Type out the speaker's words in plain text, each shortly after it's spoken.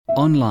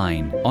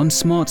online, on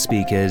smart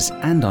speakers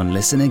and on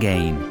Listen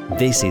Again.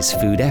 This is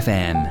Food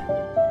FM.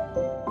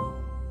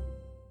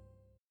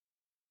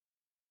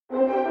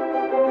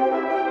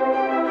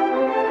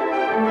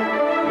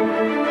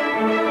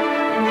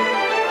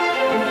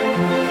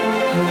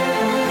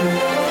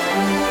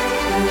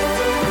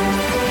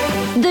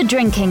 The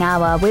Drinking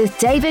Hour with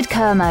David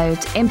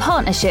Kermode in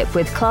partnership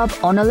with Club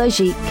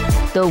Onologique.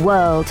 The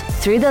world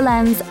through the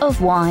lens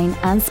of wine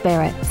and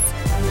spirits.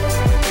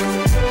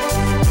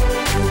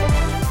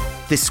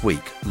 This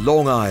week,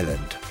 Long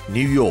Island,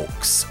 New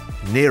York's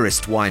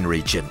nearest wine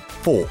region,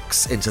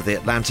 forks into the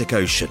Atlantic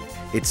Ocean.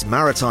 Its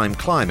maritime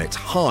climate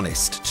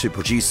harnessed to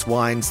produce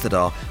wines that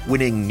are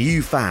winning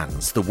new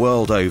fans the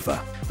world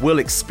over. We'll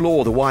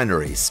explore the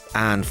wineries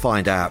and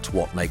find out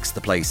what makes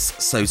the place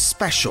so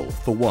special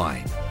for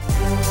wine.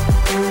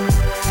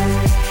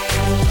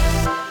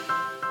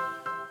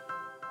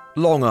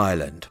 Long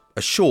Island,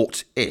 a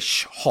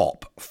short-ish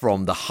hop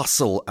from the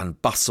hustle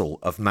and bustle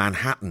of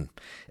Manhattan,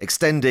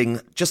 extending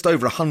just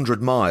over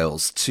 100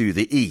 miles to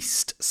the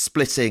east,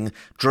 splitting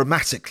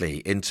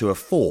dramatically into a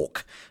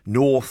fork,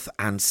 north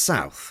and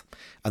south.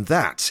 And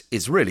that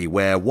is really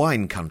where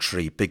wine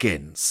country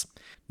begins.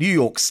 New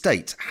York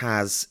State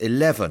has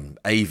 11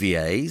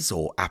 AVAs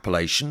or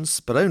appellations,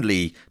 but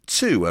only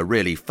 2 are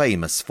really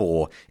famous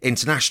for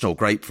international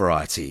grape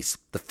varieties.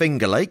 The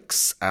Finger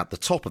Lakes at the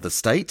top of the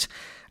state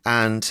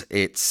and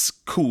its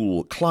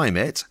cool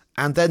climate,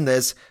 and then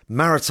there's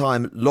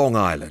maritime Long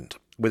Island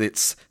with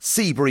its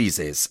sea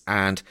breezes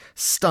and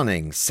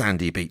stunning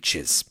sandy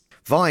beaches.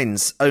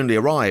 Vines only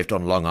arrived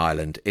on Long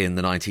Island in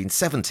the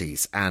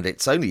 1970s, and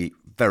it's only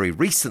very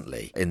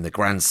recently, in the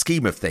grand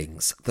scheme of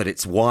things, that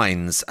its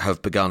wines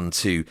have begun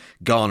to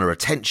garner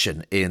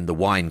attention in the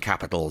wine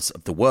capitals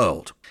of the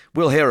world.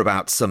 We'll hear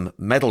about some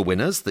medal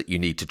winners that you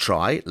need to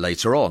try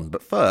later on,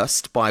 but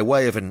first, by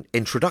way of an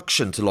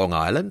introduction to Long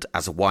Island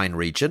as a wine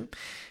region,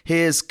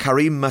 here's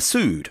Karim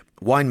Massoud,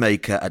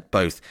 winemaker at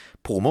both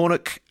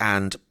Pormonac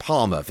and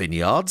Palmer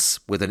Vineyards,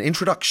 with an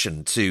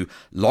introduction to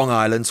Long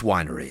Island's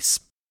wineries.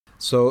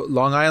 So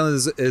Long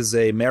Island is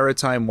a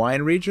maritime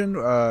wine region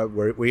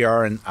where we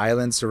are an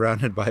island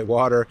surrounded by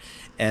water,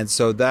 and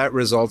so that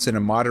results in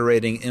a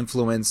moderating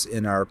influence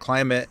in our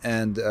climate,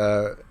 and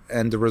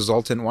the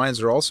resultant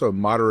wines are also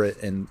moderate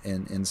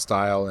in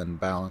style and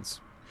balance.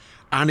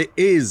 And it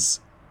is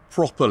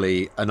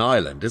properly an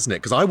island, isn't it?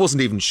 Because I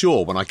wasn't even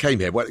sure when I came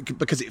here,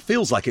 because it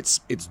feels like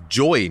it's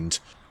joined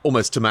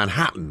almost to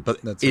Manhattan, but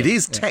it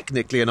is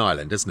technically an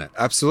island, isn't it?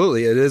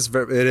 Absolutely. It is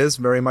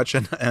very much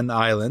an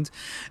island,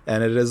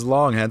 and it is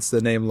long, hence the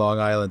name Long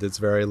Island. It's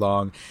very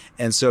long.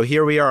 And so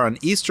here we are on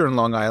eastern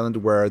Long Island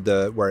where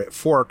it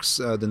forks,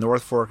 the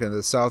North Fork and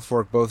the South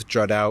Fork both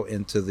jut out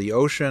into the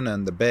ocean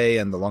and the bay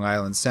and the Long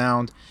Island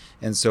Sound.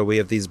 And so we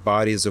have these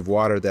bodies of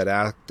water that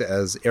act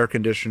as air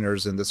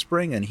conditioners in the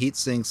spring and heat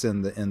sinks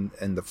in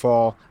the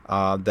fall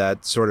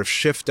that sort of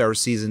shift our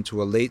season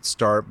to a late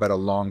start but a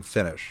long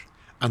finish.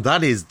 And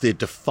that is the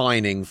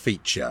defining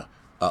feature,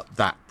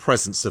 that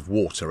presence of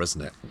water,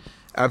 isn't it?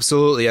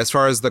 Absolutely. As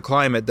far as the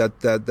climate, that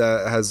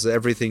has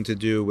everything to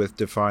do with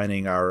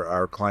defining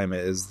our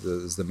climate is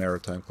the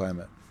maritime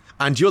climate.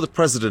 And you're the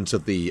president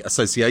of the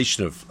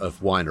Association of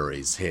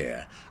Wineries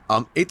here.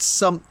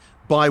 It's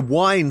by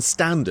wine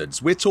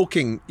standards, we're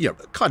talking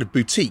kind of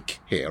boutique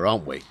here,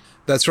 aren't we?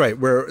 That's right.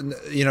 We're,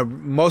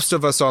 most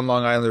of us on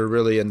Long Island are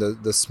really in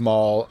the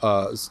small,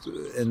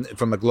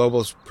 from a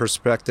global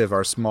perspective,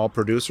 are small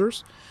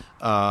producers.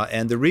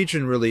 And the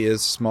region really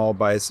is small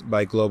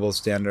by global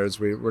standards.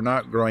 We're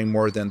not growing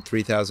more than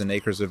 3,000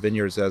 acres of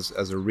vineyards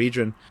as a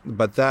region.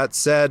 But that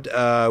said,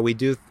 we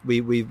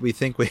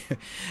think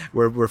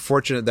we're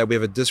fortunate that we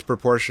have a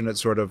disproportionate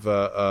sort of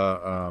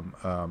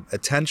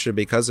attention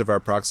because of our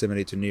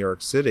proximity to New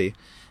York City.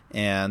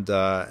 And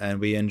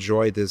we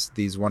enjoy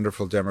these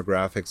wonderful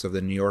demographics of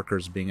the New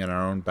Yorkers being in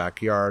our own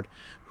backyard,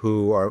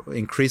 who are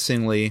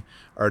increasingly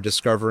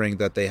discovering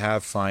that they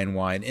have fine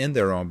wine in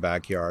their own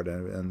backyard,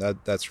 and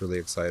that's really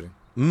exciting.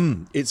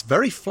 It's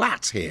very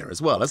flat here as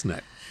well, isn't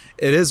it?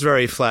 It is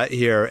very flat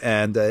here,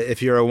 and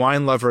if you're a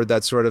wine lover,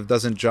 that sort of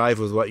doesn't jive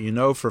with what you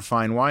know for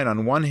fine wine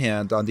on one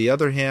hand. On the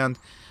other hand,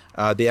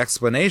 the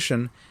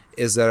explanation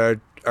is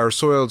that our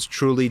soils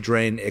truly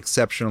drain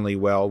exceptionally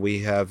well. We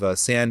have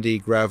sandy,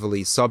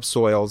 gravelly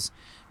subsoils,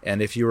 and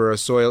if you were a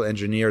soil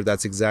engineer,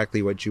 that's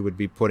exactly what you would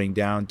be putting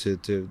down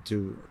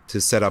to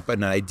set up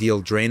an ideal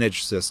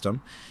drainage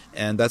system.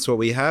 And that's what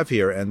we have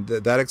here, and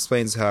that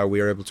explains how we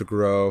are able to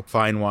grow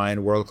fine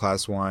wine,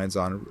 world-class wines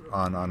on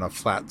a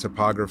flat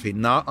topography,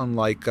 not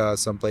unlike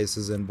some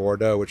places in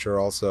Bordeaux, which are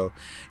also,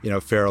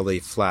 fairly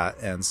flat.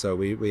 And so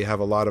we have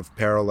a lot of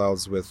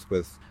parallels with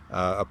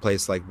a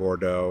place like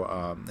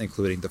Bordeaux,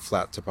 including the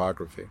flat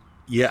topography.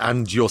 Yeah,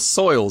 and your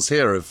soils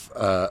here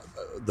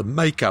the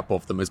makeup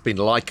of them has been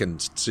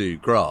likened to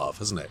Grave,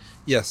 hasn't it?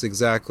 Yes,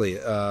 exactly.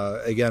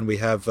 Again,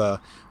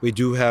 we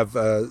do have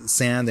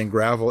sand and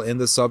gravel in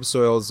the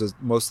subsoils.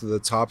 Most of the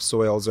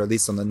topsoils, or at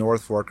least on the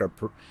North Fork, are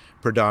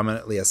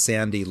predominantly a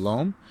sandy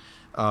loam.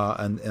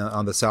 And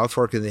on the South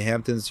Fork of the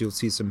Hamptons, you'll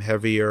see some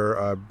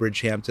heavier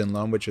Bridgehampton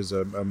loam, which is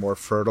a more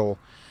fertile,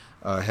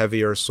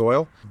 heavier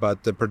soil.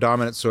 But the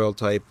predominant soil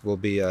type will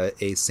be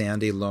a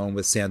sandy loam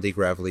with sandy,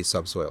 gravelly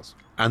subsoils.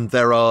 And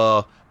there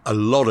are a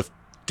lot of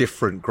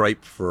different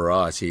grape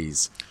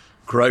varieties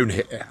grown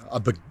here.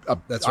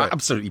 That's right.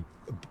 Absolutely,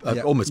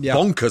 almost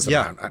bonkers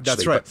amount, actually.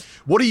 That's right. But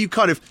what do you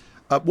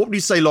what would you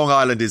say Long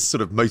Island is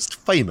sort of most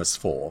famous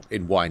for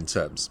in wine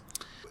terms?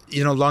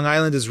 Long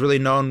Island is really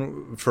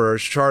known for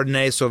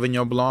Chardonnay,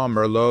 Sauvignon Blanc,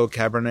 Merlot,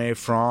 Cabernet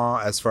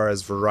Franc as far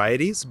as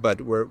varieties, but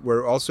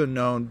we're also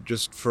known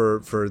just for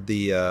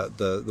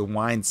the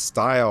wine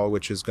style,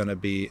 which is going to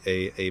be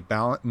a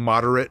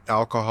moderate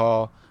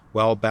alcohol,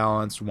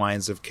 well-balanced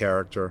wines of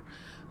character.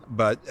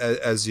 But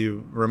as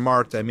you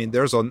remarked,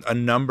 there's a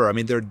number.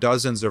 There are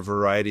dozens of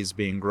varieties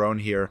being grown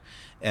here,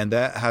 and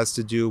that has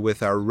to do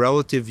with our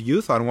relative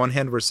youth. On one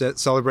hand, we're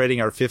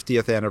celebrating our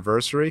 50th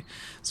anniversary,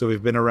 so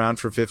we've been around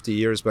for 50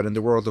 years. But in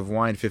the world of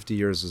wine, 50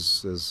 years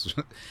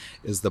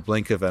is the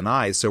blink of an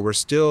eye. So we're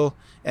still,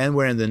 and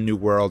we're in the new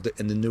world.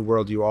 In the new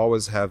world, you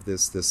always have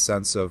this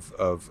sense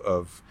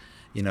of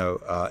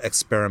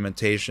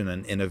experimentation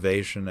and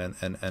innovation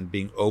and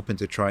being open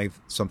to trying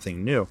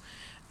something new.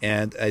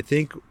 And I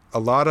think a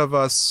lot of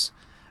us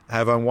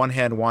have, on one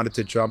hand, wanted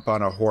to jump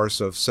on a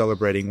horse of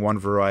celebrating one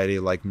variety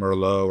like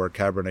Merlot or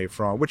Cabernet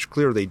Franc, which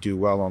clearly do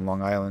well on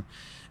Long Island.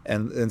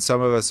 And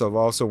some of us have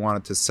also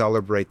wanted to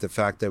celebrate the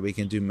fact that we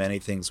can do many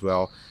things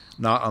well,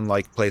 not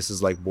unlike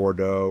places like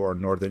Bordeaux or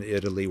Northern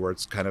Italy, where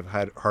it's kind of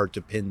hard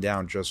to pin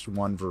down just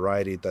one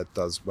variety that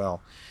does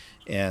well.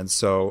 And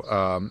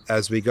so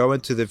as we go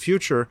into the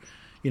future,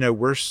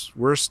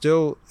 we're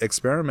still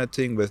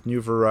experimenting with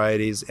new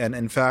varieties. And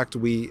in fact,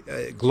 we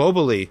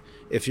globally,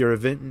 if you're a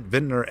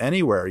vintner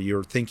anywhere,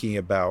 you're thinking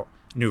about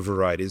new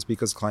varieties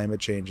because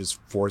climate change is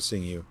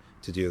forcing you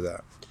to do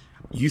that.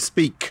 You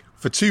speak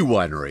for two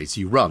wineries.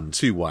 You run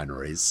two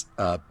wineries,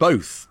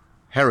 both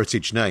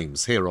heritage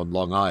names here on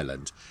Long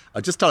Island.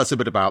 Just tell us a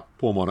bit about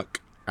Paumanok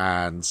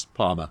and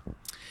Palmer.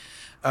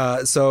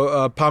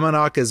 So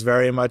Paumanok is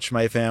very much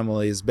my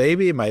family's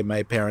baby.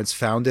 My parents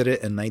founded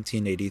it in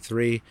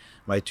 1983.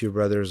 My two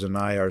brothers and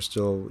I are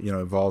still,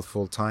 involved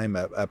full time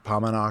at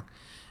Paumanok,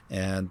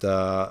 and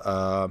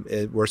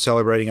we're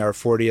celebrating our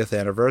 40th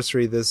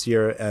anniversary this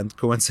year. And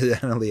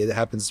coincidentally, it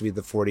happens to be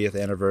the 40th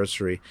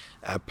anniversary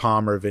at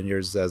Palmer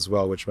Vineyards as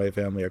well, which my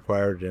family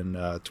acquired in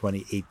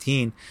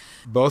 2018.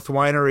 Both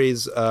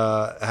wineries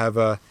have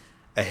a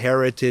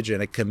heritage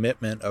and a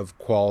commitment of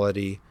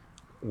quality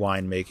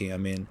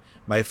winemaking.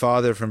 My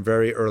father, from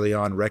very early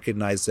on,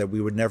 recognized that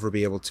we would never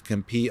be able to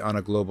compete on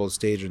a global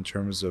stage in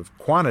terms of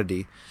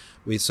quantity.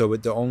 So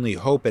the only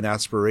hope and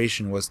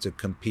aspiration was to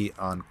compete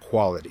on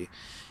quality.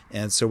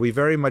 And so we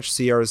very much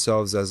see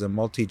ourselves as a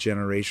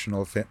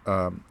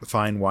multi-generational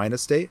fine wine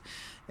estate.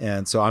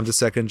 And so I'm the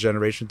second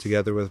generation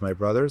together with my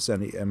brothers,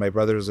 and my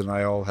brothers and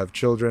I all have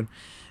children.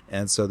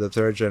 And so the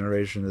third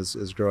generation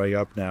is growing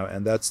up now.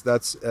 And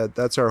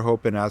that's our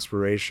hope and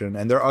aspiration.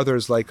 And there are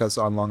others like us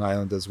on Long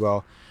Island as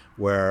well,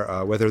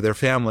 where whether they're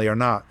family or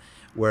not,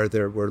 where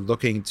we're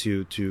looking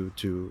to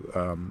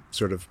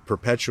sort of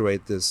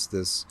perpetuate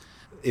this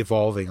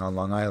evolving on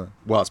Long Island.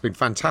 Well, it's been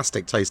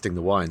fantastic tasting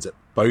the wines at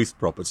both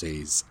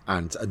properties,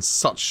 and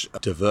such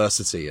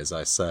diversity, as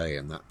I say,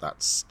 and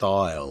that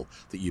style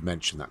that you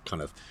mentioned, that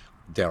kind of,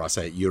 dare I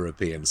say it,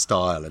 European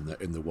style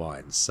in the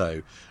wines.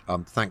 So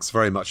thanks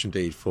very much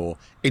indeed for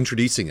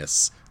introducing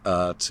us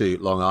to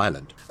Long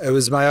Island. It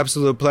was my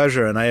absolute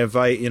pleasure, and I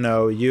invite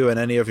you and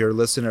any of your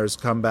listeners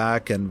come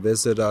back and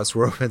visit us.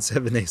 We're open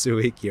 7 days a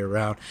week year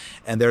round,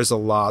 and there's a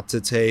lot to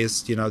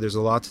taste. There's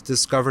a lot to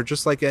discover.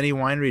 Just like any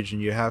wine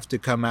region, you have to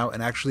come out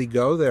and actually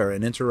go there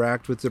and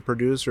interact with the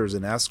producers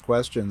and ask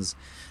questions.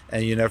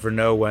 And you never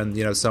know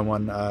when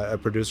someone, a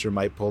producer,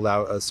 might pull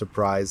out a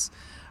surprise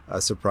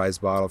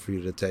bottle for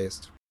you to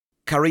taste.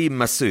 Karim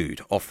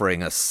Masood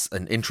offering us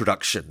an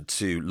introduction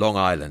to Long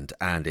Island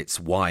and its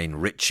wine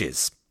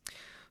riches.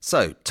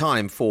 So,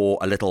 time for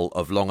a little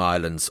of Long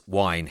Island's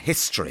wine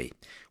history,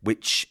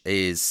 which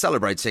is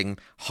celebrating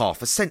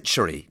half a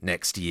century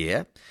next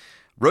year.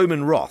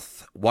 Roman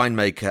Roth,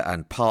 winemaker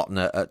and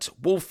partner at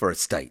Wolfer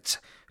Estate,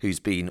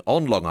 who's been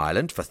on Long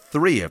Island for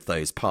 3 of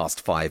those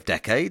past 5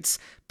 decades,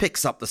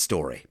 picks up the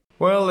story.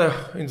 Well,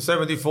 in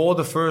 74,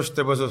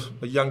 there was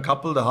a young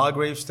couple, the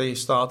Hargraves. They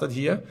started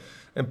here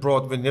and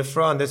brought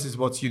vinifera, and this is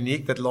what's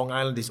unique, that Long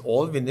Island is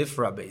all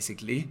vinifera,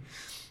 basically.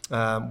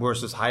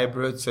 Versus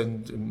hybrids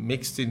and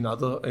mixed in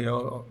other,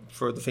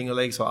 further Finger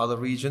Lakes or other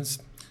regions,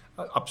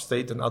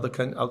 upstate and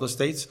other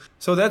states.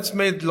 So that's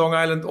made Long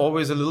Island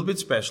always a little bit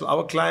special.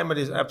 Our climate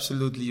is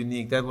absolutely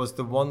unique. That was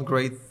the one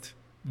great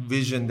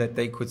vision that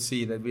they could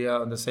see, that we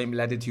are on the same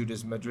latitude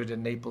as Madrid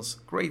and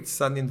Naples. Great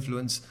sun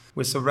influence.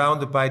 We're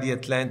surrounded by the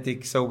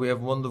Atlantic, so we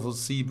have wonderful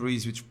sea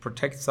breeze, which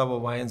protects our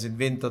wines in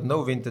winter.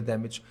 No winter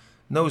damage,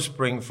 no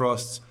spring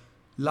frosts.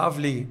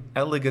 Lovely,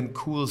 elegant,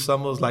 cool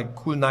summers, like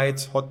cool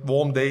nights, hot,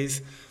 warm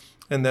days.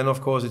 And then,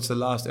 of course, it's the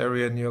last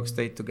area in New York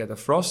State to get a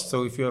frost.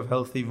 So if you have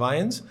healthy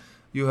vines,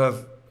 you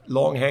have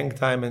long hang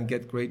time and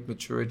get great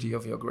maturity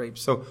of your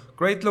grapes. So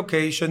great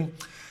location.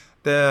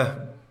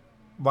 The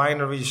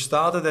winery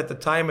started at the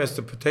time as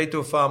the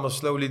potato farmers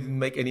slowly didn't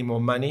make any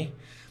more money.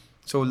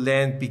 So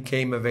land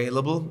became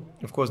available.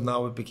 Of course,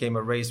 now it became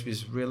a race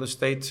with real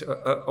estate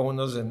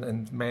owners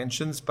and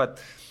mansions.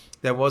 But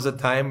there was a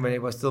time when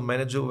it was still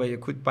manageable where you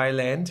could buy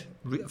land,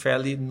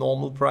 fairly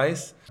normal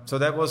price. So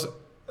that was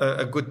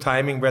a good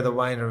timing where the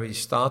winery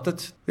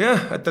started.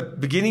 Yeah, at the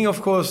beginning,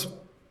 of course,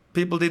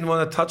 people didn't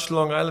want to touch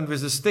Long Island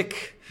with a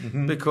stick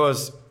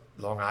because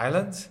Long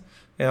Island,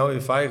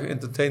 if I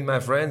entertain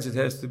my friends, it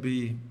has to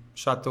be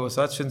Chateau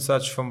such and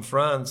such from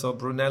France or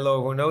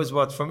Brunello, who knows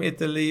what, from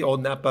Italy or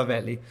Napa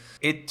Valley.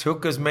 It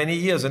took us many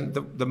years. And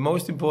the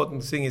most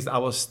important thing is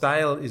our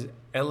style is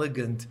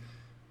elegant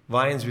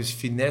wines with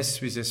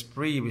finesse, with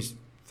esprit, with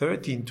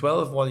 13,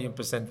 12 volume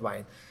 %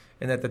 wine.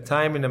 And at the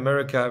time in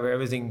America where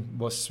everything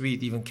was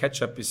sweet, even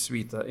ketchup is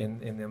sweeter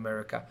in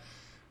America,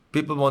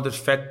 people wanted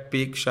fat,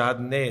 big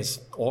Chardonnays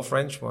or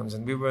French ones.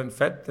 And we weren't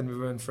fat and we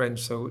weren't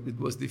French, so it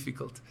was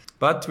difficult.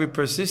 But we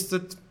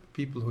persisted.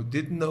 People who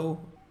didn't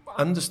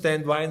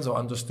understand wines or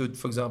understood,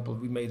 for example,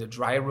 we made a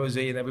dry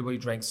rosé and everybody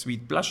drank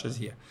sweet blushes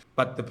here.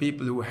 But the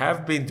people who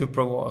have been to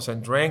Provence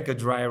and drank a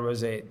dry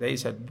rosé, they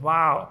said,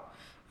 wow,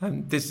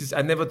 and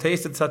I never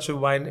tasted such a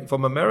wine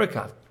from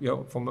America,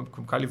 from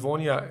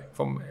California,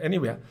 from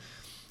anywhere.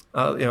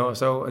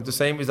 So the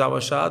same with our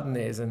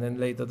Chardonnays, and then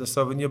later the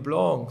Sauvignon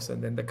Blancs,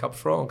 and then the Cap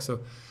Franc.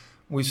 So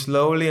we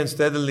slowly and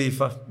steadily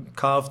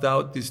carved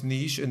out this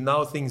niche, and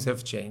now things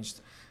have changed.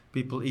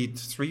 People eat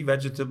 3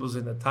 vegetables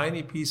and a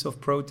tiny piece of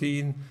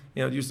protein.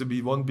 It used to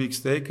be 1 big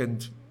steak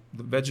and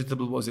the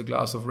vegetable was a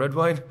glass of red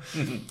wine.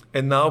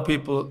 And now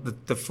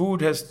the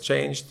food has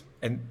changed,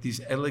 and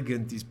these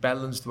elegant, these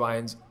balanced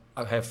wines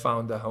have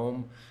found a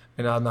home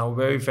and are now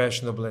very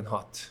fashionable and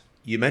hot.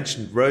 You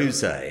mentioned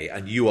rosé,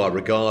 and you are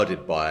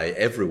regarded by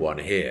everyone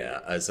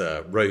here as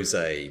a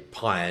rosé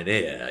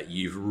pioneer.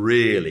 You've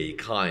really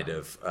kind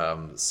of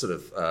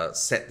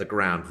set the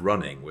ground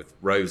running with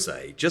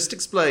rosé. Just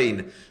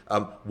explain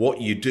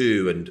what you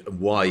do and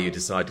why you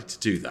decided to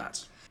do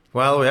that.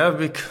 Well,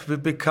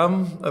 we've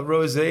become a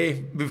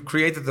rosé. We've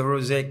created the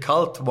rosé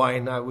cult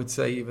wine, I would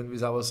say, even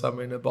with our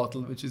Summer in a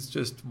Bottle, which is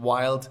just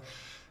wild.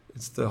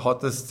 It's the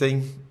hottest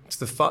thing. It's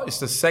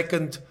the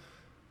second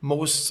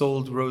most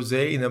sold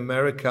rosé in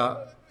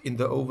America in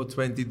the over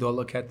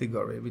 $20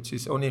 category, which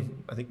is only,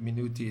 I think,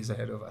 Minuti is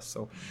ahead of us.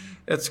 So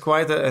that's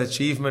quite an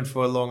achievement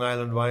for a Long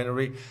Island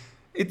winery.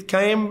 It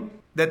came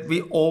that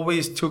we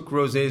always took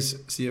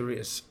rosés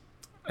serious.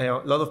 A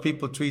lot of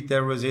people treat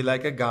their rosé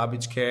like a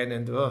garbage can,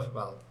 and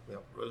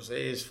rosé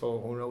is for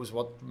who knows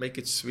what, make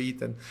it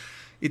sweet. And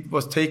it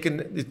was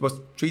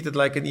treated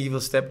like an evil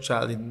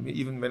stepchild.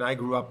 Even when I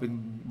grew up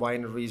in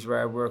wineries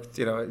where I worked,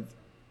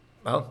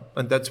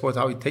 and that's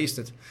how it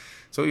tasted.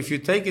 So if you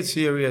take it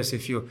serious,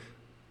 if you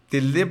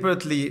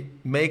deliberately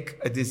make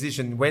a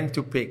decision when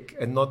to pick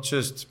and not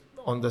just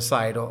on the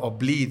side or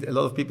bleed. A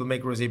lot of people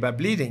make rosé by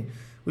bleeding,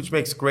 which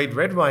makes great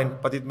red wine,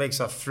 but it makes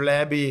a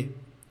flabby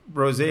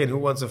rosé. And who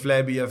wants a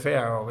flabby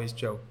affair? I always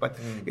joke. But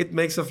it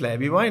makes a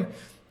flabby wine.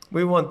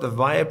 We want the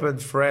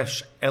vibrant,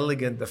 fresh,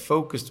 elegant, the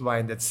focused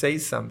wine that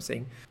says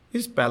something.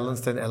 It's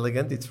balanced and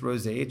elegant. It's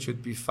rosé. It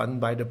should be fun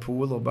by the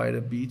pool or by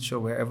the beach or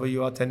wherever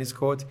you are, tennis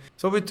court.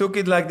 So we took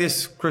it like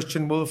this.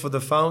 Christian Wulfer,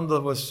 the founder,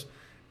 was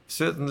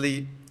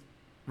certainly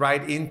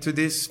right into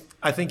this.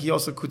 I think he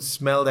also could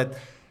smell that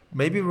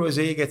maybe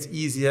rosé gets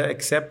easier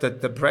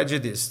accepted, the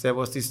prejudice. There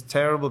was this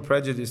terrible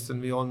prejudice, and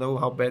we all know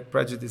how bad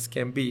prejudice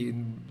can be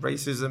in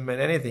racism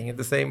and anything, and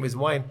the same with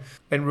wine.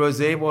 And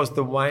rosé was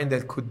the wine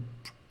that could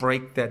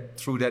break that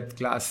through that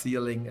glass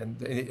ceiling,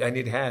 and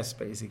it has,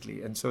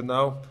 basically. And so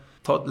now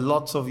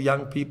lots of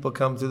young people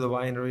come to the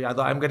winery.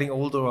 Either I'm getting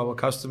older or our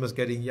customers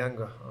getting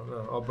younger,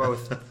 or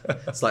both.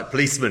 It's like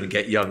policemen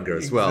get younger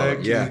as well.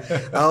 Exactly.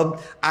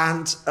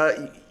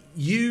 Yeah.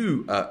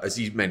 You, as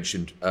you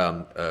mentioned,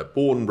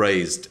 born,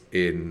 raised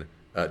in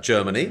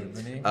Germany.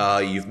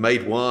 You've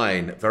made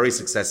wine very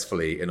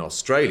successfly in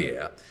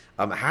Australia.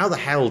 How the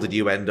hell did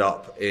you end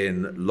up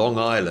in Long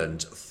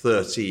Island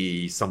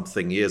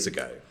 30-something years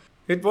ago?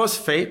 It was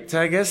fate,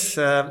 I guess.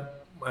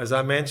 As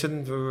I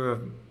mentioned, we were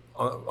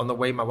on the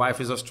way. My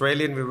wife is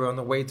Australian. We were on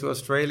the way to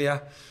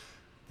Australia.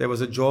 There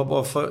was a job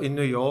offer in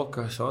New York.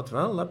 I thought,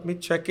 well, let me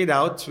check it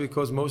out,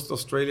 because most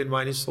Australian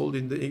wine is sold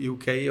in the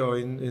UK or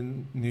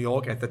in New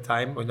York at the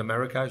time, or in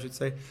America, I should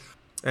say.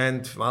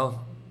 And,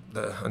 well,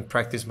 and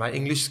practice my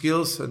English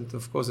skills. And,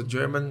 of course,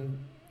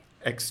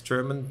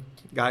 ex-German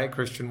guy,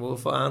 Christian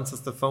Wulfer,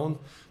 answers the phone.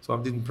 So I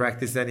didn't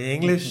practice any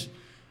English.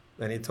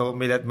 Then he told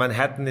me that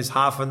Manhattan is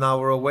half an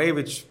hour away,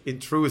 which in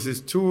truth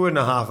is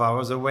 2.5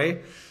 hours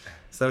away.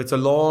 So it's a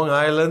long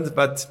island,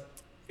 but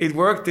it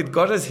worked. It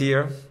got us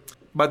here.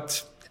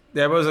 But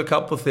there was a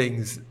couple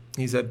things.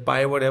 He said,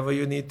 buy whatever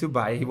you need to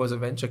buy. He was a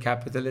venture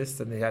capitalist,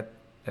 and he had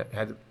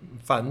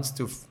funds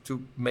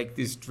to make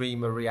this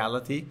dream a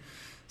reality.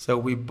 So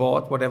we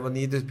bought whatever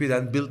needed to be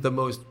done, built the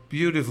most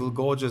beautiful,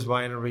 gorgeous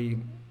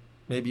winery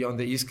maybe on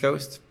the East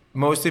Coast.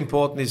 Most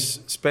important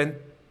is spend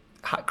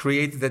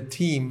created a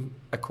team,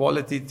 a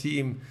quality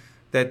team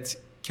that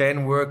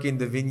can work in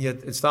the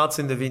vineyard. It starts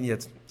in the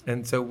vineyard.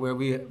 And so where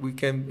we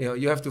can,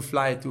 you have to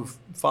fly too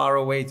far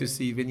away to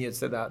see vineyards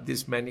that are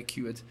this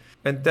manicured.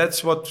 And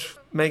that's what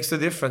makes the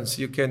difference.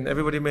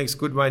 Everybody makes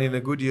good wine in a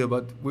good year,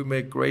 but we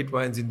make great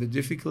wines in the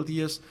difficult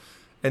years,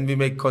 and we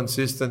make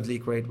consistently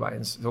great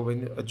wines. So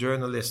when a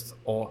journalist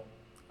or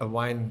a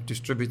wine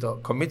distributor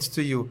commits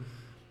to you,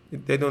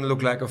 they don't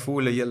look like a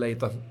fool a year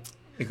later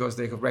because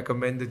they have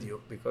recommended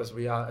you, because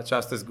we are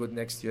just as good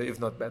next year, if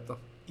not better.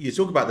 You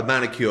talk about the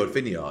manicured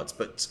vineyards,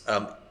 but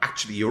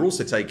actually you're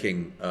also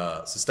taking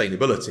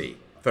sustainability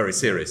very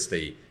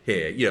seriously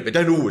here. They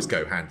don't always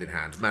go hand in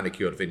hand,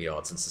 manicured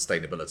vineyards and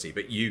sustainability,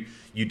 but you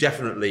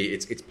definitely,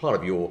 it's part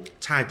of your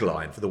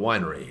tagline for the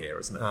winery here,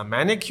 isn't it?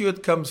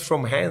 Manicured comes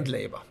from hand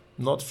labor,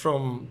 not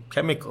from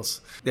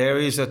chemicals. There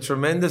is a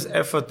tremendous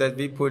effort that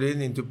we put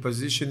into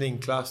positioning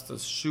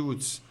clusters,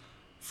 shoots,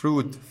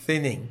 fruit,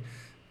 thinning.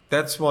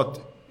 That's what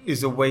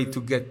is a way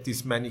to get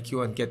this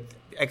manicure and get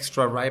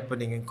extra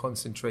ripening and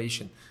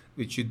concentration,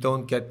 which you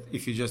don't get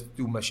if you just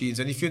do machines.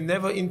 And if you're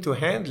never into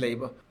hand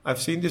labor,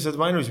 I've seen this at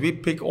wineries. We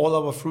pick all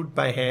our fruit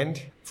by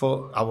hand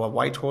for our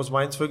White Horse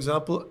wines, for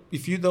example.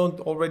 If you don't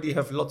already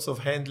have lots of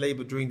hand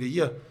labor during the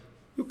year,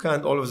 you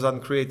can't all of a sudden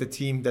create a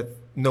team that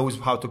knows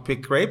how to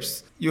pick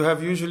grapes. You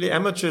have usually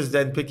amateurs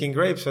then picking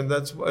grapes, and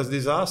that's a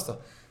disaster.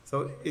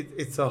 So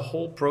it's a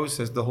whole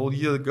process. The whole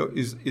year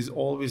is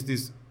always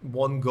this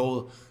one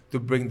goal, to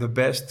bring the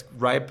best,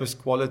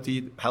 ripest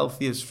quality,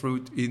 healthiest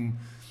fruit in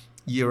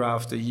year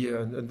after year.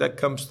 And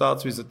that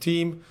starts with a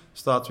team,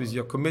 starts with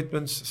your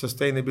commitments.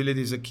 Sustainability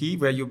is a key,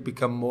 where you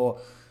become more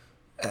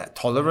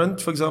tolerant.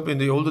 For example, in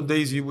the olden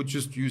days,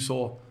 you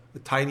saw a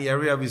tiny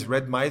area with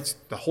red mites.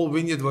 The whole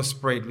vineyard was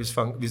sprayed with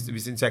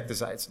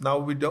insecticides. Now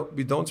we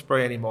don't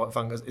spray any more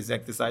fungus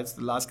insecticides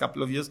the last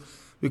couple of years,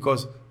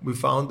 because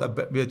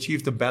we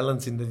achieved a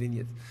balance in the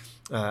vineyard.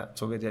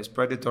 So there's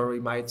predatory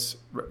mites,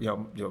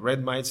 your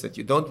red mites that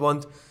you don't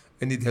want,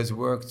 and it has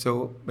worked.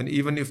 So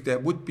even if there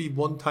would be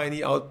one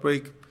tiny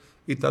outbreak,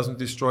 it doesn't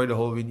destroy the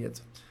whole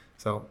vineyard.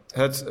 So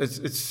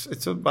it's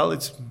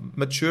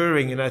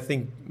maturing, and I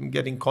think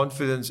getting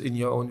confidence in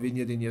your own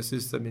vineyard, in your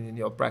system, and in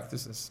your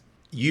practices.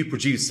 You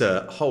produce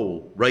a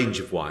whole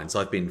range of wines.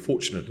 I've been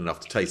fortunate enough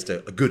to taste a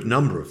good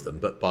number of them,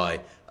 but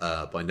by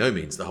no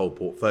means the whole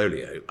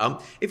portfolio.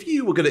 If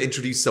you were going to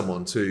introduce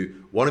someone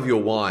to one of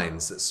your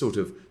wines that sort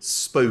of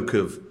spoke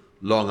of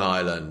Long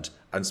Island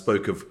and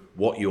spoke of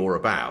what you're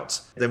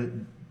about,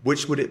 then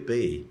which would it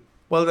be?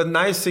 Well, the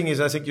nice thing is,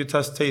 I think you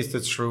just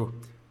tasted through.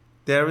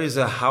 There is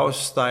a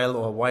house style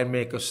or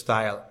winemaker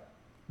style.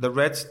 The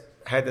reds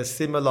had a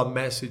similar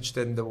message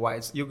than the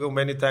whites. You go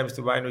many times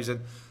to wineries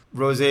and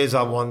rosés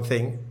are one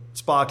thing,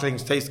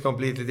 sparklings taste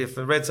completely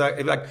different. Reds are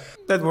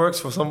that works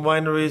for some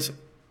wineries,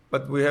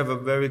 but we have a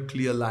very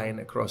clear line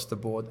across the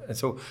board. And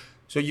so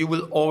you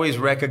will always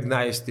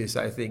recognize this,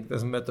 I think.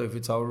 Doesn't matter if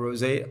it's our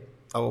rosé,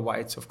 our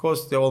whites. Of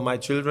course, they're all my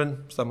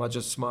children. Some are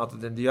just smarter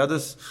than the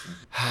others.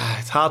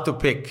 It's hard to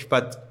pick,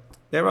 but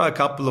there are a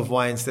couple of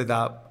wines that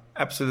are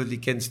absolutely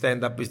can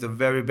stand up with the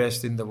very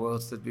best in the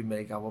world that we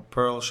make. Our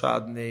Pearl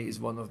Chardonnay is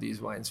one of these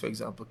wines, for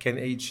example. Can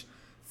age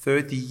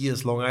 30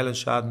 years. Long Island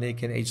Chardonnay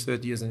can age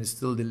 30 years and is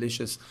still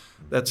delicious.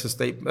 That's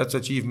an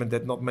achievement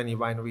that not many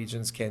wine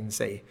regions can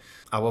say.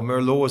 Our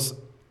Merlots,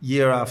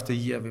 year after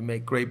year, we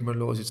make grape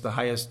Merlots. It's the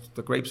highest.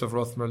 The Grapes of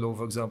Wrath Merlot,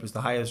 for example, is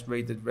the highest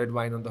rated red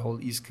wine on the whole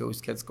East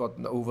Coast. It's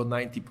gotten over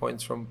 90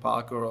 points from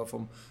Parker or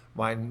from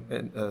Wine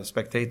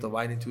Spectator,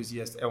 Wine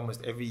Enthusiast,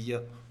 almost every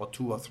year, or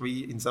 2 or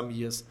 3 in some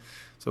years.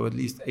 So at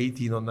least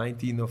 18 or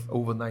 19 of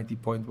over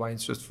 90-point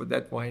wines just for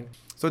that wine.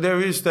 So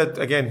there is that,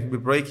 again, we're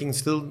breaking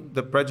still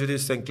the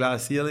prejudice and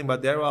glass ceiling,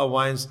 but there are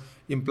wines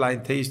in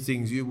blind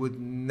tastings you would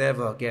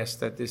never guess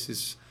that this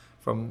is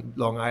from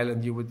Long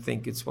Island. You would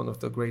think it's one of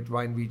the great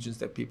wine regions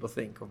that people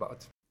think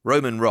about.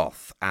 Roman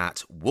Roth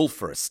at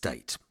Wolfer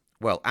Estate.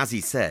 Well, as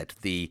he said,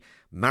 the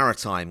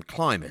maritime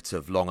climate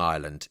of Long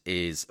Island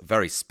is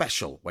very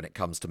special when it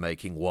comes to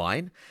making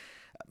wine.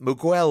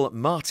 Miguel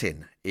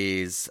Martin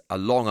is a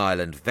Long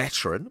Island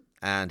veteran,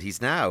 and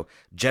he's now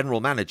general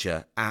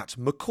manager at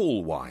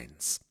McCall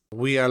Wines.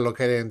 We are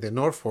located in the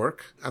North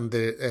Fork, and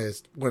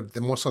where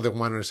most of the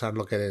wineries are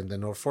located in the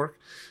North Fork.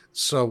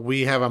 So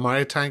we have a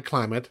maritime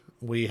climate.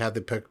 We have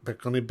the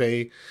Peconic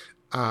Bay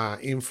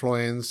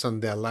influence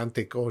and the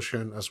Atlantic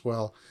Ocean as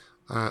well.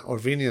 Our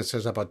vineyards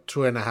is about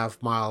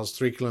 2.5 miles,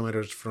 3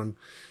 kilometers from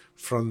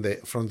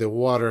the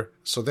water.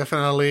 So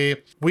definitely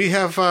we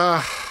have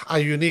a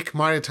unique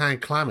maritime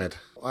climate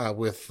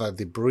with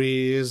the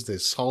breeze, the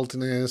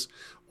saltiness,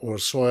 or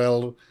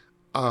soil.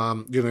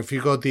 If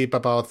you go deep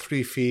about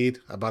 3 feet,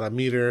 about 1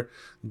 meter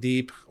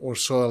deep, or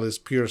soil is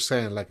pure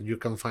sand like you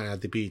can find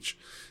at the beach.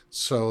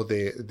 So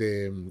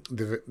the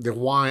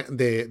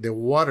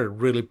water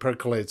really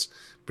percolates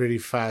pretty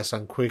fast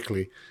and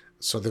quickly.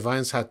 So the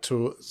vines had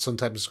to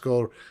sometimes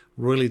go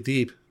really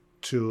deep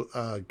to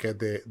get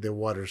the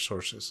water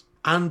sources.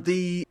 And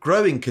the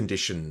growing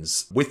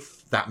conditions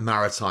with that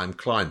maritime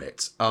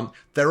climate,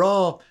 there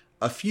are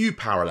a few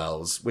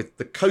parallels with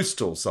the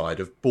coastal side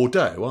of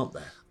Bordeaux, aren't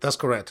there? That's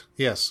correct.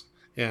 Yes.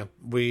 Yeah.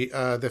 We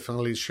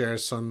definitely share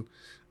some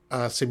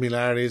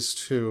similarities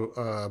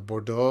to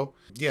Bordeaux.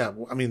 Yeah.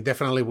 I mean,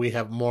 definitely we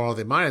have more of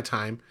the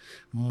maritime,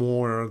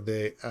 more of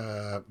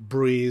the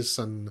breeze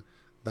than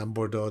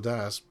Bordeaux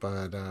does.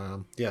 But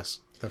yes,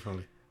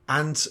 definitely.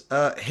 And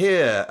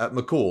here at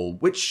McCall,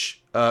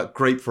 which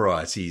grape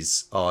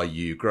varieties are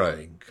you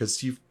growing?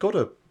 Because you've got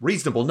a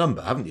reasonable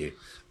number, haven't you?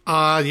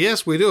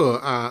 Yes, we do.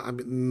 I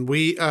mean,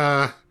 we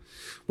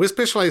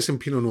specialize in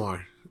Pinot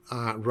Noir.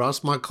 Ross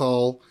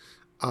McCall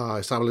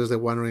established the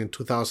winery in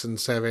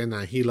 2007,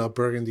 and he loved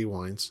Burgundy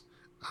wines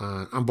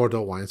and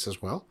Bordeaux wines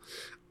as well.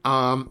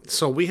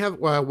 So we have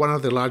one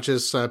of the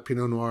largest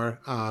Pinot Noir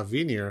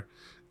vineyard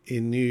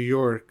in New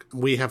York.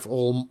 We have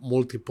all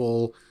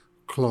multiple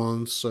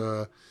clones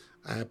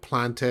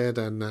planted,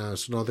 and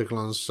some other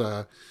clones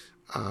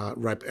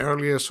ripe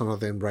earlier, some of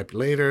them ripe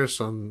later.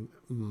 Some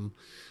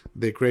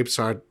the grapes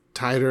are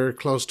tighter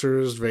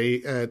clusters,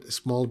 very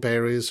small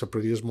berries, so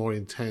produce more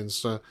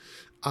intense.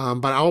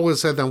 But I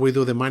always said that we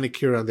do the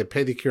manicure and the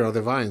pedicure of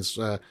the vines.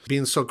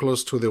 Being so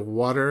close to the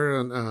water,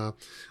 and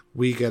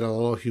we get a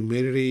lot of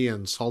humidity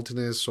and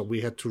saltiness, so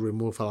we had to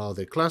remove a lot of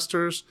the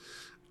clusters.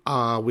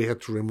 We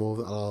had to remove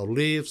a lot of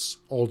leaves,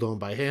 all done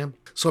by hand.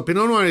 So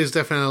Pinot Noir is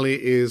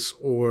definitely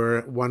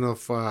one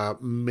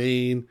of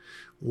main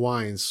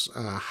wines.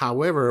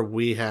 However,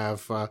 we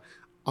have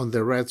on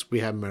the reds we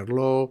have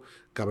Merlot,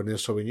 Cabernet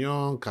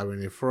Sauvignon,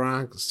 Cabernet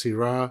Franc,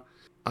 Syrah,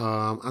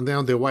 and then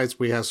on the whites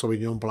we have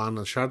Sauvignon Blanc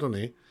and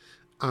Chardonnay.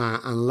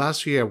 And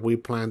last year we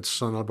planted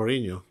some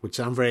Albarino, which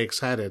I'm very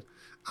excited.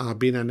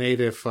 Being a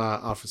native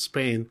of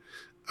Spain,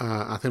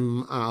 I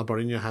think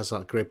Albarino has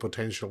a great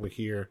potential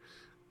here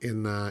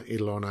in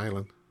Long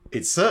Island.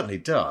 It certainly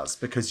does,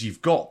 because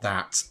you've got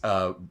that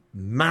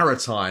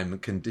maritime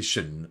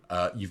condition.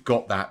 You've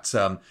got that.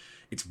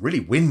 It's really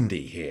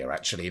windy here,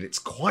 actually, and it's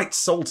quite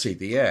salty,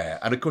 the air.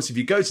 And of course, if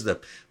you go to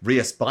the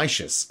Rias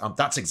Baixas,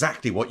 that's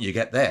exactly what you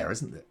get there,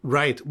 isn't it?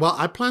 Right. Well,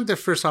 I planted the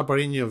first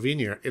Albarino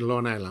vineyard in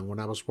Long Island when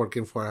I was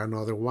working for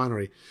another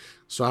winery.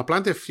 So I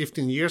planted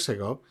 15 years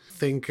ago,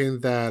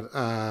 thinking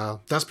that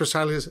that's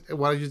precisely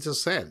what you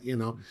just said. You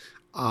know,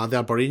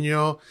 the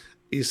Albarino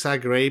is a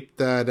grape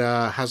that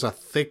has a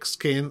thick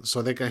skin,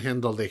 so they can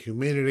handle the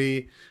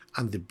humidity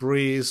and the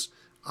breeze.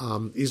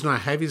 It's not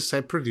a heavy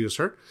set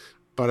producer,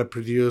 but it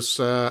produces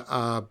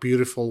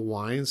beautiful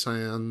wines.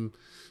 And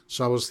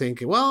so I was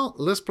thinking, well,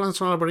 let's plant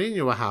some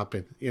Albarino. What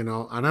happened? You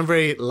know, and I'm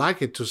very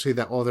lucky to see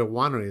that other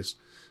wineries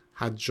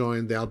had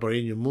joined the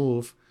Albarino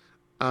move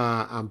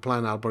and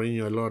plant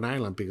Albarino in Long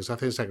Island, because I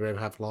think it's a grape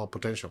that has a lot of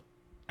potential.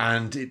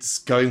 And it's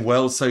going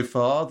well so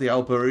far, the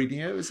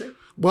Albarino, is it?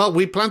 Well,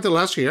 we planted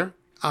last year.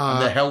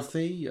 And they're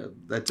healthy.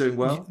 They're doing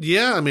well.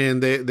 Yeah, I mean,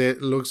 they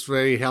looks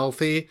very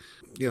healthy.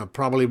 You know,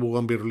 probably we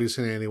won't be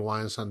releasing any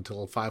wines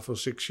until 5 or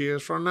 6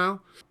 years from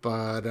now.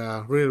 But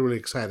really, really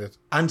excited.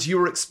 And you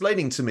were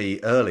explaining to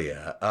me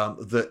earlier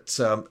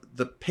that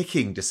the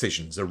picking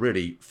decisions are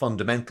really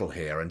fundamental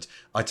here. And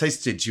I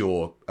tasted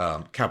your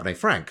Cabernet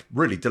Franc,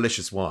 really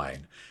delicious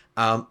wine.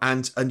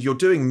 And you're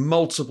doing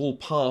multiple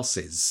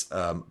passes,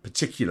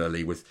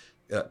 particularly with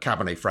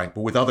Cabernet Franc,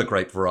 but with other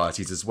grape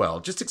varieties as well.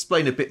 Just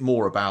explain a bit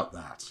more about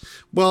that.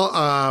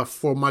 Well,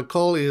 for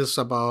McCall, it's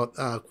about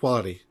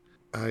quality.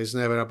 It's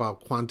never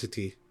about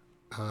quantity.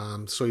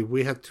 So if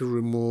we had to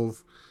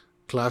remove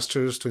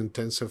clusters to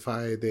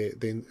intensify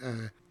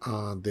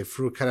the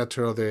fruit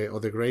character of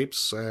the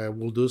grapes,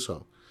 we'll do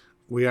so.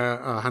 We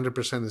are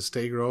 100%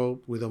 estate grow.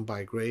 We don't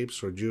buy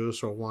grapes or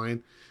juice or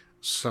wine.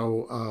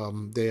 So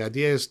the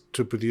idea is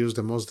to produce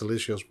the most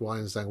delicious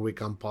wines that we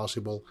can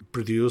possibly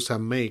produce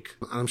and make.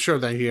 I'm sure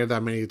that you hear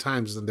that many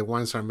times, that the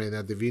wines are made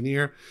at the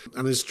vineyard,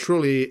 and it's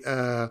truly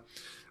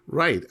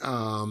right.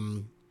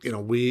 You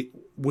know,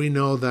 we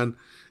know that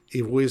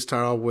if we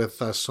start out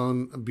with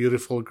some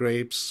beautiful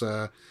grapes,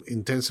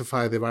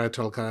 intensify the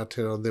varietal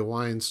character of the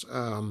wines,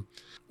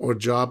 our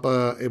job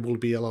it will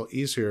be a lot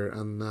easier,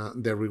 and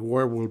the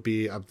reward will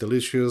be a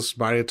delicious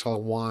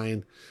varietal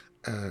wine.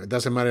 It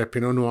doesn't matter if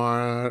Pinot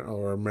Noir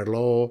or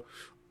Merlot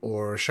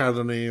or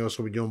Chardonnay or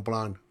Sauvignon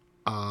Blanc.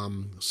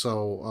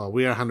 So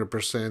we are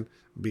 100%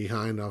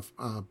 behind of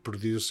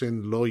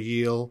producing low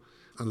yield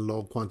and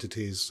low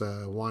quantities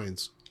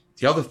wines.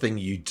 The other thing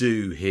you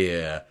do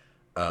here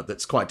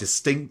that's quite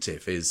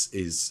distinctive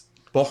is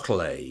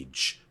bottle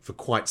age for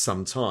quite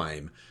some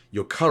time.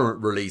 Your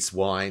current release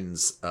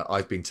wines,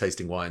 I've been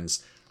tasting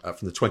wines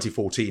from the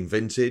 2014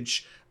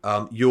 vintage.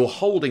 You're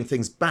holding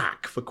things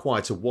back for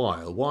quite a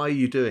while. Why are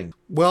you doing?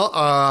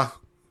 Well,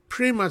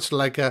 pretty much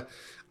like a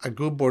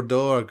good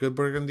Bordeaux or a good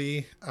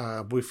Burgundy.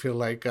 We feel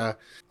like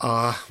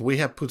we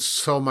have put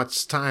so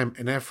much time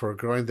and effort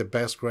growing the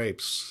best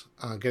grapes,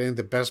 getting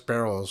the best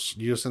barrels,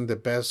 using the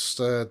best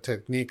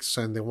techniques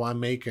and the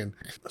winemaking.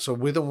 So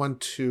we don't want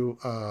to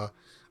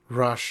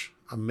rush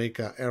and make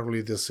an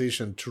early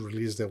decision to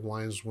release the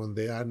wines when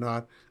they are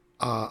not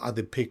at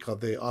the peak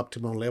of the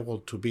optimal level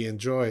to be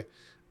enjoyed.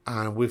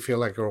 And we feel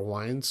like our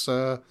wines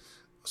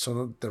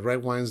So the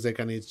red wines, they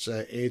can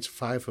age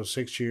 5 or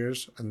 6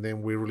 years, and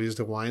then we release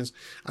the wines.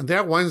 And there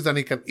are wines that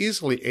it can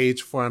easily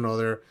age for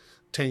another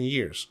 10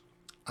 years.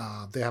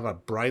 They have a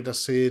bright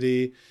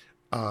acidity.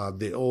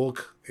 The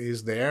oak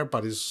is there,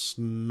 but it's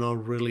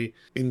not really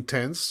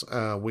intense.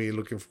 We're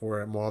looking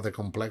for more of the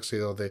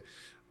complexity of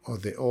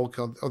the oak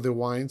of the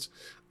wines.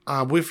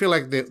 We feel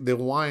like the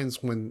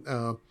wines, when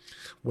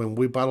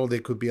we bottle, they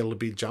could be a little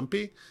bit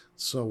jumpy.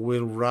 So we'd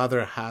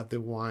rather have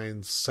the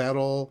wines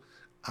settle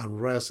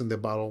and rest in the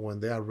bottle when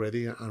they are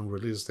ready, and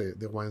release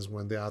the wines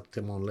when they are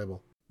optimum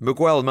level.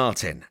 Miguel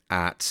Martin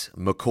at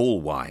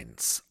McCall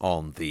Wines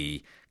on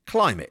the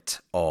climate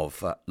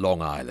of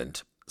Long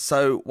Island.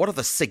 So what are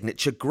the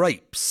signature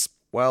grapes?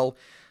 Well,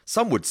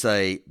 some would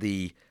say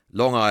the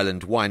Long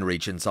Island wine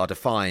regions are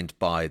defined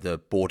by the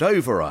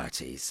Bordeaux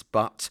varieties,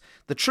 but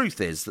the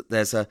truth is that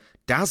there's a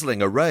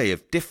dazzling array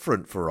of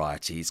different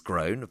varieties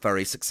grown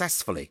very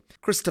successfully.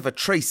 Christopher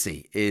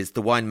Tracy is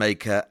the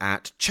winemaker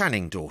at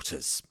Channing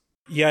Daughters.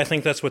 Yeah, I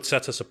think that's what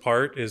sets us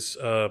apart, is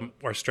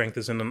our strength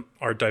is in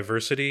our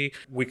diversity.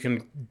 We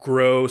can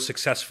grow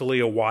successfully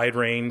a wide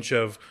range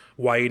of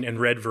white and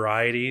red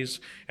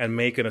varieties and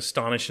make an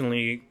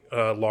astonishingly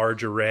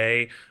large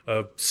array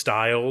of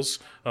styles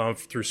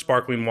through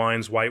sparkling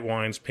wines, white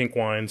wines, pink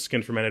wines,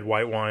 skin-fermented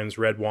white wines,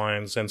 red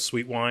wines, and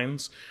sweet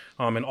wines,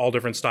 and all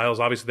different styles.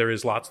 Obviously, there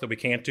is lots that we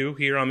can't do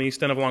here on the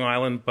east end of Long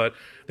Island, but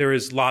there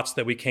is lots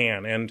that we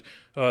can. And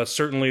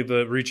certainly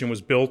the region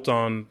was built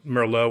on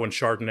Merlot and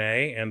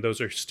Chardonnay, and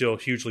those are still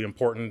hugely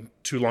important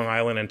to Long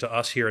Island and to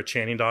us here at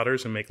Channing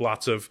Daughters, and make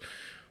lots of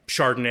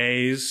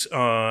Chardonnays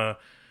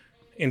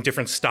in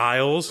different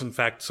styles. In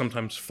fact,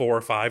 sometimes 4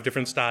 or 5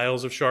 different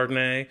styles of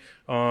Chardonnay,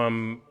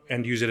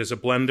 and use it as a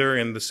blender.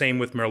 And the same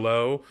with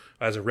Merlot,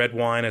 as a red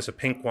wine, as a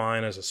pink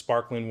wine, as a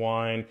sparkling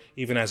wine,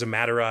 even as a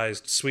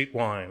maderized sweet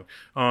wine.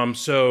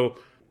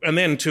 And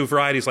then to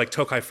varieties like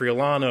Tokai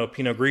Friulano,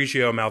 Pinot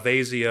Grigio,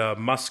 Malvasia,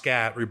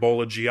 Muscat,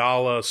 Ribolla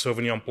Gialla,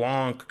 Sauvignon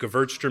Blanc,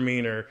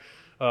 Gewürztraminer,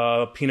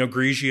 Pinot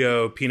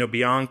Grigio, Pinot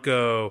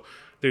Bianco.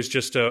 There's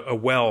just a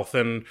wealth.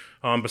 And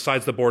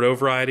besides the Bordeaux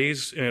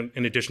varieties,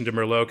 in addition to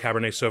Merlot,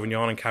 Cabernet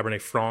Sauvignon, and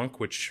Cabernet Franc,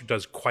 which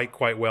does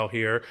quite well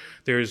here,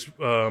 there's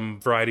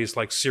varieties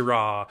like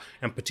Syrah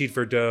and Petit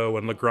Verdot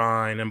and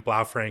Lagrein and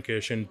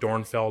Blaufränkisch and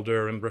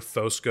Dornfelder and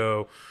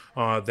Refosco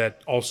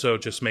that also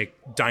just make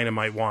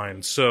dynamite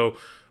wines. So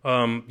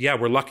yeah,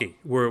 we're lucky.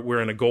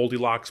 We're in a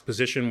Goldilocks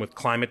position with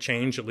climate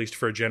change, at least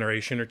for a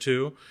generation or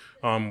two,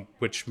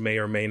 which may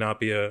or may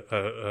not be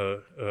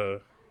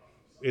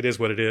it is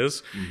what it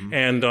is. Mm-hmm.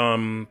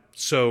 And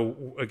so,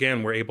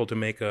 again, we're able to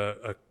make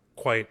a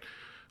quite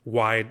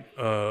wide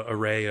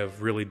array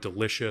of really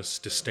delicious,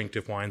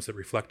 distinctive wines that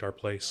reflect our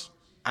place.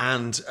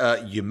 And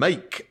you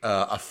make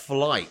a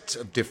flight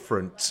of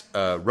different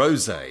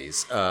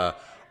rosés,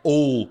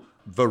 all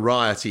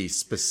variety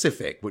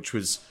specific, which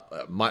was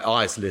my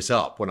eyes lit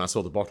up when I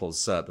saw the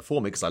bottles before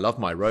me, because I love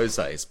my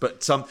rosés.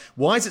 But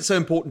why is it so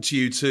important to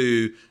you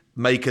to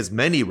make as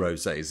many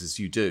rosés as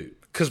you do?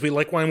 Because we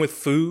like wine with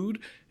food.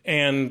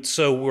 And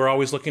so we're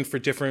always looking for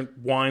different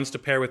wines to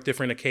pair with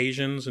different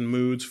occasions and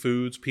moods,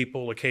 foods,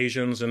 people,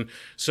 occasions. And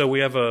so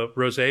we have a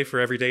rosé for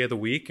every day of the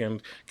week,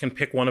 and can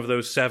pick one of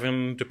those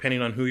 7,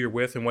 depending on who you're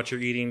with and what you're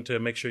eating, to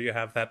make sure you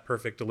have that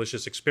perfect,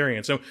 delicious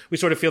experience. So we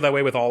sort of feel that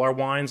way with all our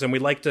wines, and we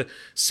like to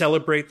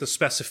celebrate the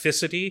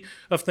specificity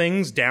of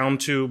things down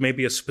to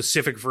maybe a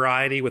specific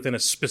variety within a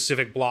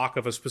specific block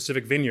of a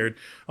specific vineyard.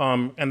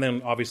 And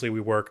then obviously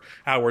we work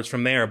outwards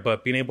from there,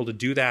 but being able to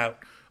do that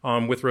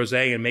with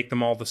rosé and make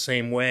them all the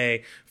same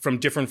way from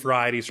different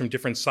varieties, from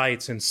different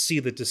sites, and see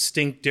the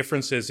distinct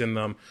differences in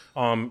them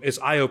is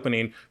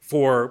eye-opening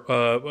for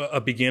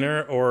a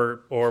beginner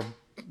or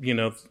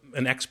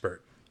an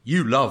expert.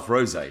 You love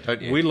rosé,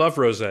 don't you? We love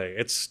rosé.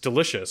 It's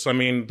delicious. I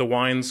mean, the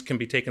wines can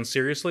be taken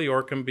seriously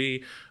or can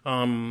be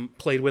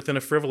played with in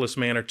a frivolous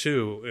manner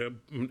too,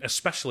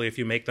 especially if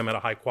you make them at a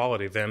high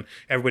quality. Then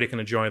everybody can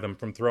enjoy them,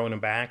 from throwing them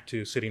back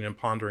to sitting and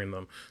pondering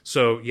them.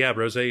 So yeah,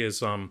 rosé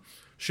is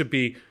should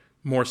be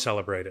more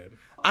celebrated.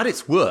 At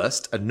its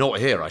worst, and not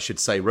here, I should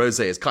say,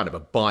 rosé is kind of a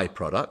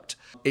byproduct.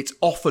 It's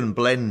often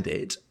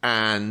blended,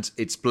 and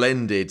it's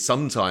blended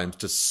sometimes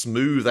to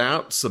smooth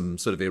out some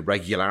sort of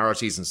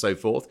irregularities and so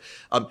forth.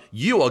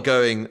 You are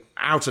going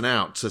out and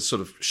out to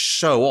sort of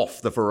show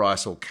off the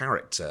varietal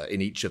character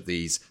in each of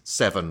these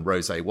 7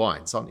 rosé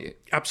wines, aren't you?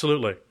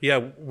 Absolutely.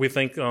 Yeah, we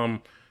think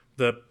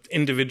the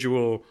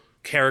individual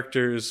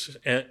characters,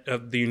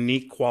 the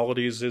unique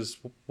qualities is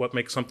what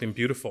makes something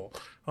beautiful.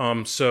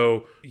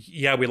 So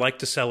yeah, we like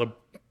to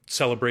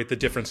celebrate the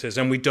differences,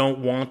 and we don't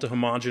want to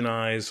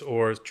homogenize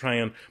or try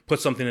and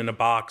put something in a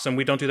box, and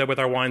we don't do that with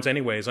our wines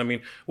anyways. I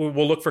mean,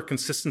 we'll look for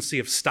consistency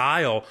of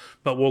style,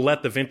 but we'll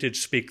let the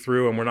vintage speak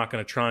through, and we're not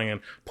going to try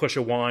and push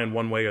a wine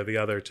one way or the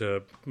other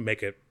to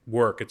make it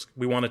work.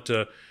 We want it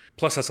to,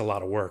 plus that's a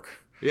lot of work.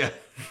 Yeah,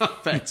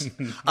 thanks.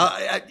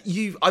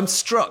 I'm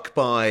struck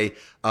by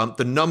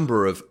the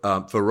number of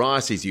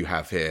varieties you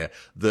have here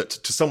that,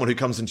 to someone who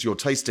comes into your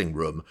tasting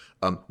room,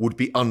 would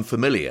be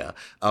unfamiliar.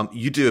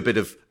 You do a bit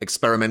of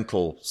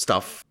experimental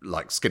stuff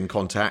like skin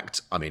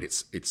contact. I mean,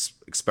 it's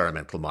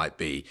experimental might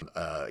be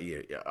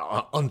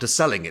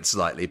underselling it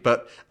slightly,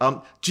 but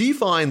do you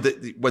find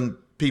that when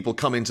people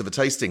come into the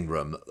tasting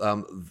room,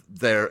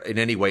 they're in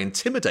any way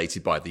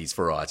intimidated by these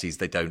varieties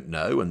they don't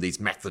know and these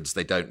methods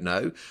they don't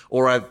know,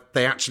 or are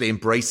they actually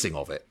embracing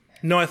of it?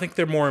 No, I think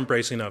they're more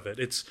embracing of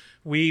it.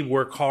 We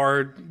work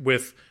hard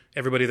with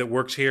everybody that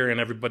works here, and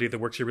everybody that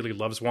works here really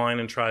loves wine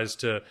and tries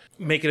to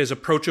make it as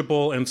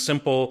approachable and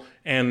simple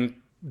and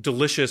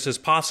delicious as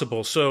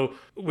possible. So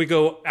we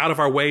go out of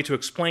our way to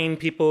explain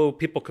people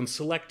can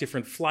select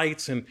different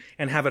flights and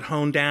have it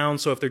honed down.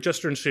 So if they're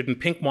just interested in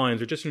pink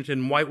wines or just interested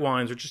in white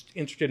wines or just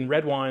interested in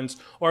red wines,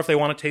 or if they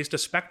want to taste a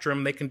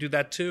spectrum, they can do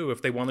that too.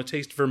 If they want to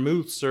taste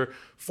vermouths or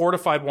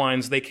fortified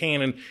wines, they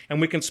can. And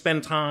we can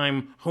spend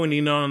time honing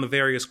in on the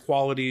various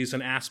qualities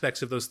and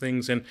aspects of those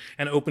things and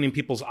opening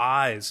people's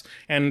eyes.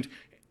 And,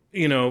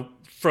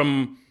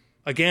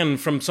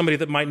 from somebody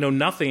that might know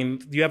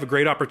nothing, you have a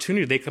great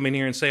opportunity. They come in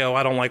here and say, oh,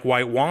 I don't like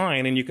white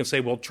wine. And you can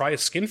say, well, try a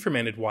skin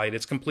fermented white.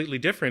 It's completely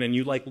different. And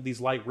you like these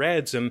light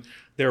reds, and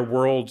their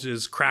world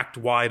is cracked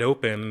wide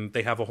open.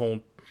 They have a whole,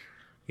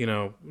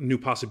 new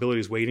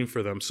possibilities waiting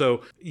for them.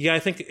 So, yeah, I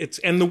think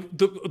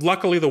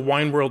luckily the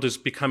wine world is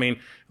becoming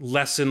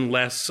less and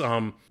less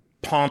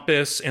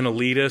pompous and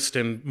elitist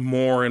and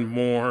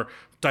more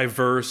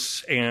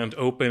diverse and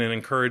open and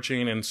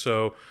encouraging. And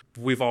so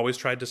we've always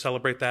tried to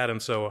celebrate that.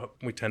 And so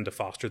we tend to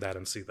foster that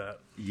and see that.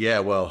 Yeah,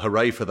 well,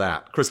 hooray for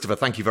that. Christopher,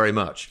 thank you very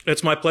much.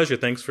 It's my pleasure.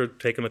 Thanks for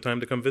taking the time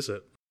to come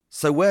visit.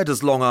 So where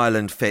does Long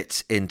Island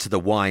fit into the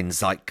wine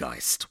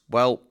zeitgeist?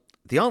 Well,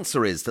 the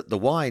answer is that the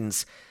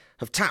wines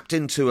have tapped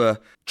into a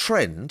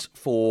trend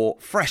for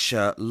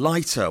fresher,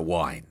 lighter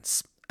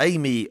wines.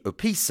 Amy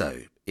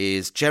Opiso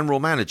is general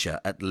manager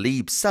at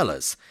Lieb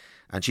Cellars,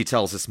 and she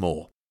tells us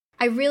more.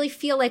 I really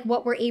feel like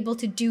what we're able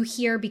to do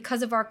here,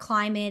 because of our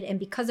climate and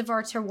because of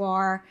our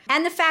terroir,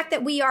 and the fact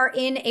that we are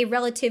in a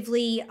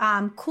relatively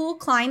cool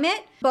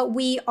climate, but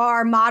we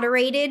are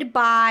moderated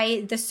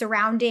by the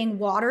surrounding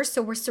water.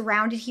 So we're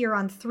surrounded here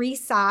on three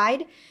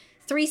sides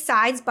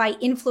by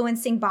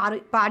influencing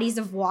bodies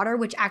of water,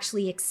 which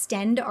actually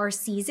extend our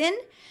season.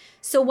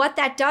 So what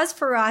that does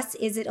for us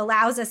is it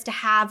allows us to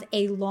have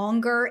a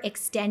longer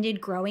extended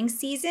growing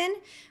season,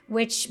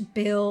 which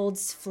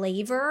builds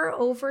flavor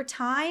over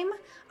time,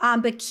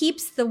 but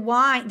keeps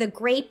the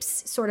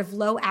grapes sort of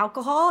low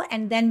alcohol,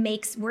 and then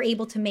we're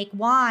able to make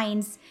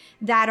wines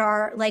that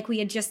are, like we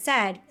had just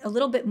said, a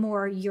little bit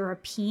more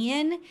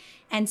European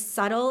and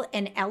subtle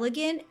and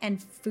elegant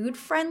and food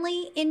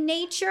friendly in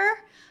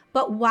nature,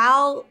 but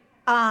while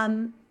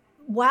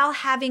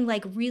having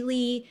like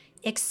really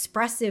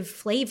expressive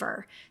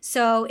flavor.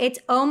 So it's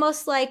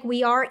almost like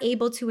we are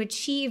able to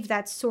achieve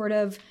that sort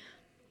of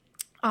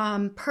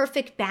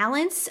perfect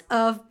balance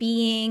of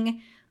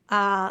being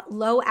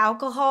low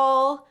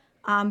alcohol,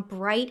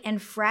 bright and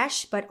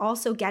fresh, but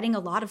also getting a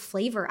lot of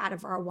flavor out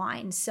of our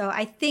wine. So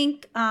I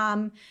think,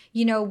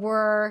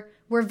 we're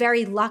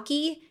very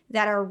lucky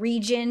that our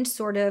region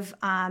sort of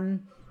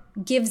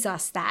gives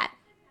us that.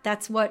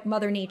 That's what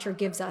Mother Nature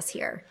gives us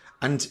here.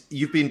 And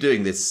you've been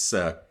doing this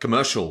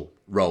commercial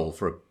role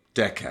for a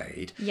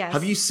decade. Yes.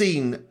 Have you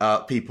seen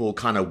people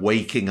kind of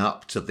waking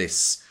up to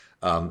this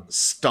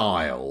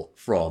style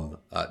from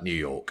New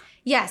York?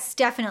 Yes,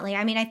 definitely.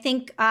 I mean, I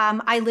think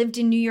I lived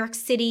in New York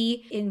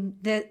City in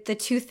the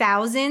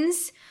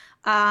 2000s.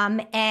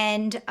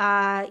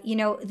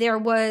 There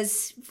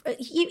was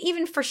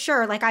even for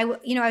sure, like I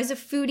was a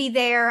foodie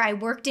there. I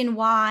worked in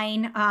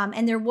wine,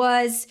 and there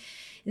was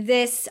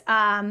this,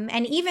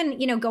 and even,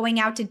 going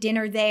out to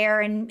dinner there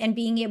and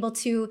being able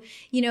to,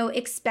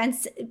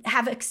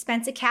 have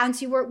expense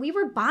accounts. We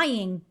were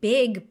buying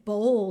big,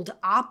 bold,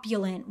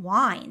 opulent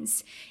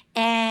wines.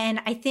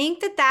 And I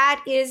think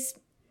that is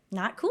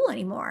not cool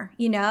anymore.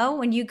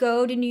 When you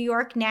go to New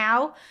York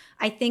now,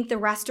 I think the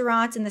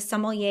restaurants and the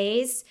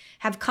sommeliers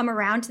have come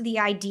around to the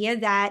idea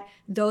that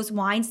those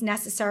wines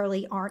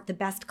necessarily aren't the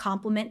best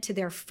complement to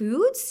their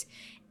foods.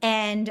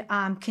 And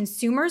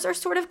consumers are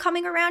sort of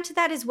coming around to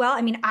that as well.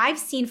 I mean, I've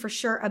seen for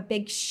sure a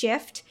big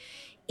shift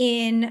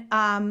in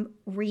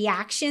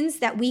reactions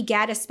that we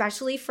get,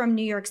 especially from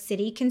New York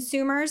City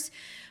consumers,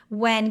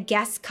 when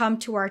guests come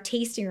to our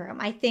tasting room.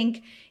 I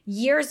think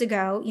years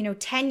ago,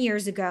 10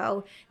 years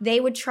ago, they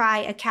would try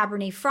a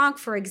Cabernet Franc,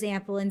 for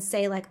example, and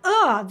say like,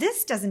 oh,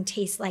 this doesn't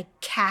taste like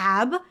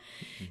Cab,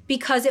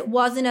 because it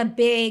wasn't a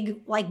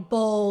big, like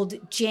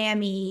bold,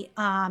 jammy,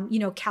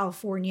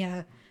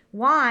 California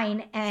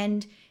wine.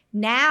 And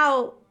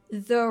now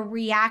the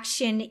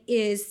reaction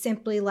is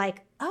simply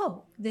like,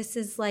 oh, this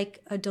is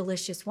like a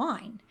delicious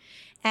wine.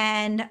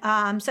 And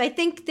so I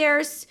think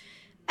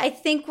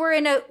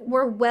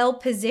we're well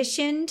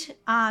positioned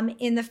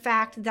in the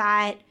fact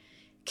that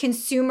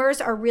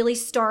consumers are really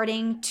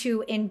starting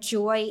to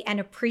enjoy and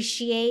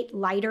appreciate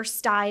lighter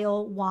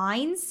style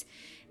wines.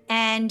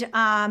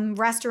 And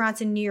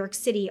restaurants in New York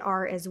City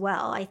are as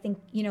well. I think,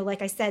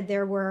 like I said,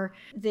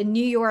 the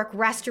New York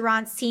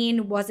restaurant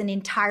scene wasn't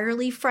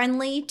entirely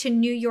friendly to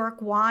New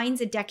York wines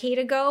a decade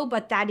ago,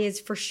 but that is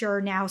for sure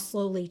now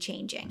slowly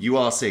changing. You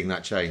are seeing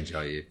that change,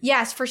 are you?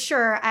 Yes, for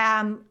sure.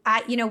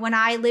 When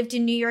I lived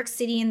in New York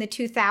City in the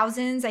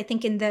 2000s, I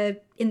think in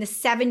the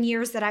 7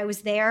 years that I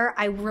was there,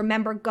 I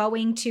remember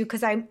going to,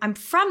 because I'm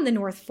from the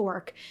North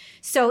Fork,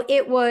 so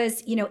it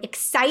was,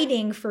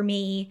 exciting for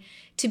me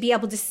to be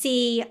able to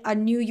see a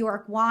New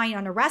York wine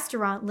on a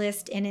restaurant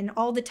list. And in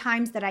all the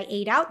times that I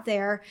ate out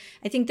there,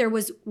 I think there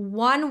was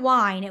one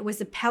wine. It was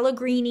a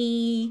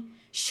Pellegrini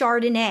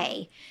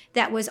Chardonnay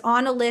that was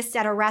on a list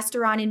at a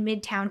restaurant in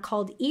Midtown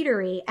called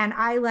Eatery. And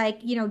I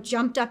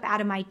jumped up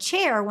out of my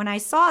chair when I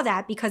saw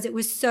that, because it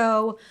was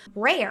so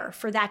rare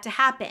for that to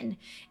happen.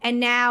 And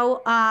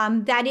now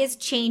that is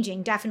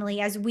changing, definitely.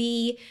 As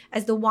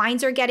the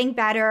wines are getting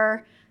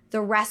better,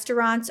 the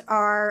restaurants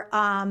are,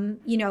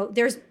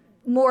 there's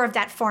more of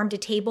that farm to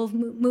table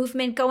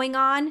movement going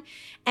on.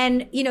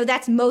 And,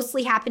 that's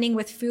mostly happening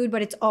with food,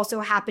 but it's also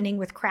happening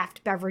with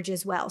craft beverage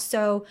as well.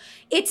 So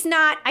it's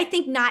not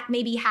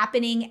maybe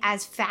happening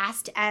as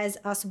fast as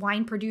us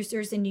wine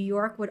producers in New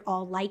York would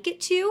all like it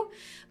to,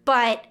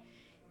 but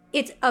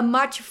it's a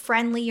much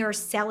friendlier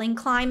selling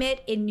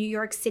climate in New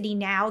York City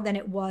now than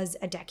it was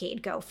a decade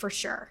ago, for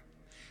sure.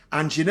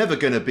 And you're never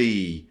going to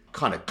be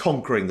kind of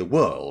conquering the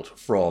world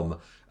from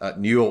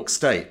New York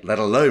State, let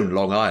alone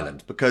Long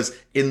Island, because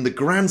in the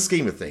grand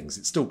scheme of things,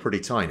 it's still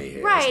pretty tiny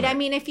here. Right. I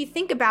mean, if you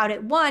think about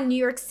it, New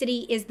York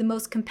City is the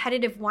most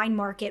competitive wine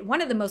market,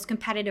 one of the most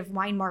competitive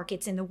wine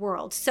markets in the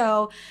world.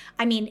 So,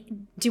 I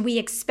mean, do we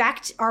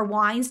expect our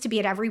wines to be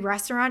at every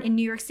restaurant in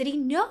New York City?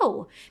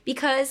 No,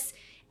 because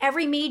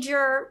every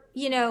major,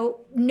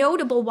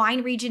 notable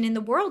wine region in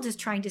the world is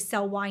trying to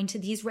sell wine to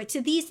these,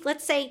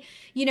 let's say,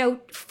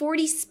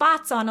 40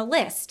 spots on a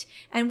list.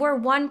 And we're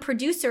one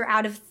producer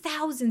out of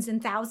thousands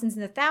and thousands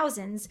and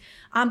thousands.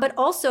 But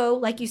also,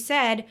 like you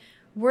said,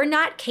 we're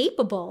not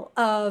capable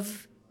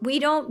we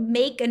don't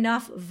make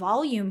enough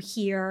volume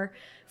here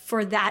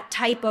for that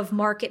type of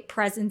market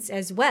presence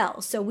as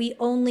well. So we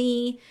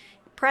only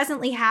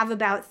presently have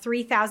about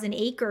 3,000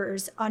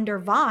 acres under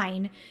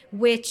vine,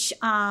 which,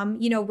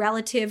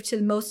 relative to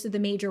most of the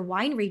major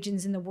wine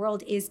regions in the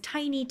world is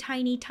tiny,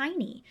 tiny,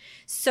 tiny.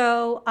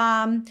 So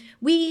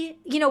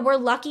we're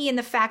lucky in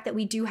the fact that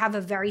we do have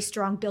a very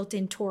strong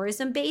built-in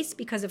tourism base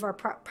because of our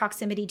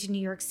proximity to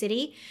New York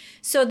City.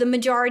 So the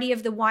majority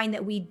of the wine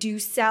that we do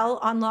sell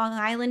on Long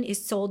Island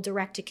is sold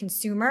direct to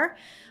consumer.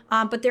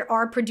 But there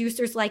are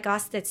producers like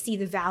us that see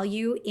the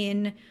value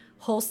in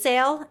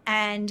wholesale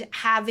and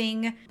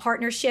having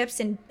partnerships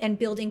and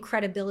building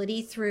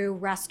credibility through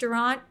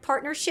restaurant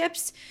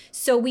partnerships.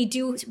 So we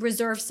do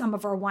reserve some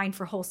of our wine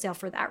for wholesale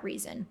for that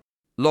reason.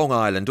 Long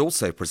Island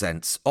also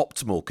presents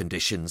optimal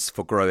conditions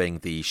for growing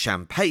the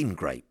champagne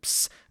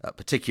grapes,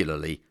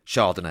 particularly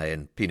Chardonnay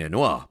and Pinot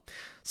Noir.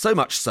 So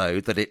much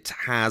so that it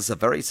has a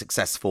very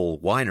successful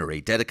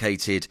winery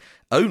dedicated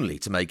only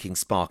to making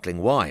sparkling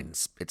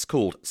wines. It's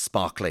called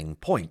Sparkling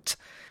Point.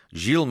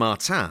 Gilles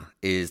Martin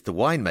is the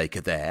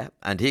winemaker there,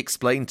 and he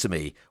explained to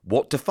me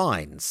what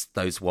defines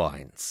those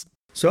wines.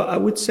 So I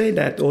would say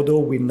that although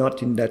we're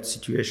not in that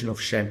situation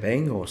of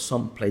Champagne or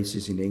some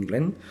places in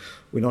England,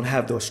 we don't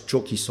have those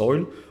chalky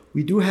soil.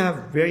 We do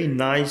have very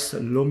nice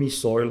loamy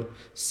soil,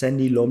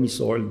 sandy loamy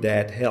soil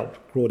that help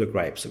grow the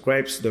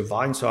grapes. The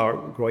vines are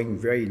growing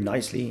very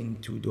nicely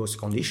into those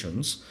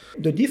conditions.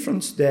 The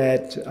difference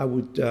that I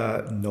would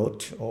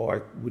note or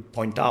I would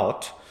point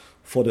out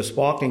for the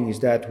sparkling is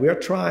that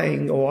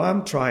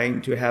I'm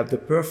trying to have the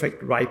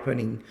perfect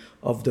ripening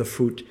of the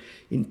fruit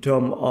in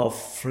terms of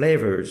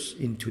flavors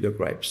into the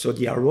grapes. So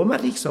the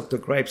aromatics of the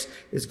grapes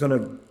is going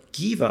to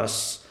give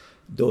us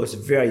those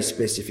very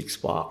specific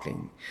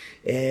sparkling.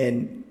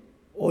 And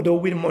although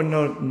we might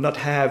not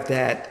have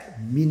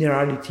that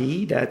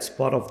minerality that's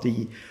part of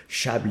the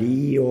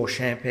Chablis or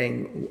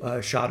Champagne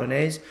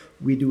Chardonnays,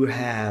 we do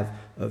have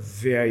a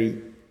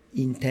very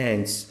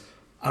intense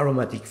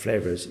aromatic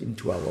flavors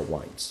into our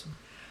wines.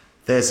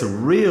 There's a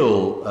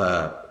real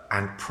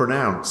and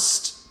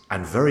pronounced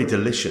and very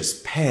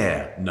delicious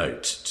pear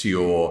note to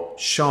your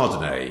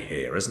Chardonnay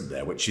here, isn't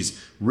there? Which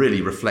is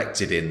really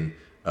reflected in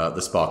the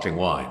sparkling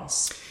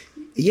wines.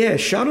 Yeah,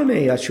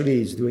 Chardonnay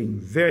actually is doing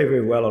very,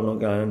 very well on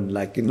Long Island,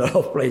 like in a lot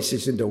of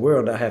places in the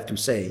world, I have to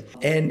say.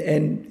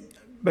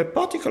 But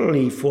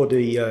particularly for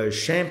the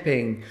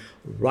Champagne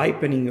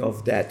ripening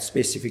of that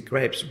specific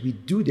grapes, we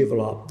do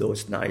develop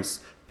those nice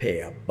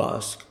pear,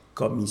 Basque,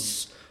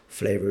 Comice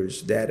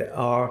flavors that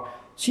are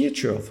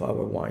signature of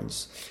our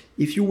wines.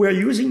 If you were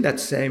using that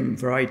same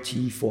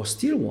variety for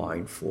still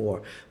wine,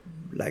 for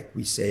like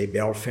we say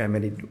barrel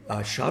fermented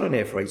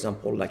Chardonnay, for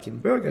example, like in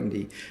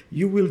Burgundy,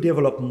 you will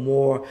develop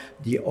more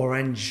the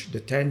orange, the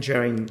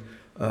tangerine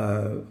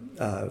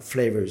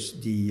flavors,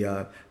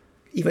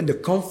 even the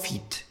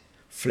confit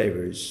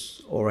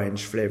flavors,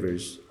 orange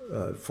flavors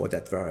for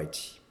that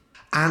variety.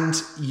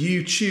 And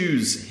you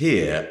choose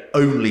here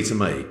only to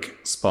make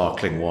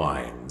sparkling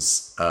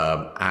wines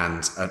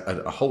and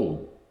a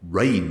whole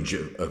range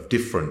of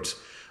different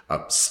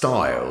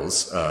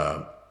styles.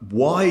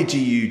 Why do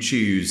you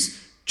choose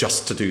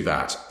just to do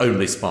that,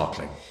 only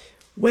sparkling?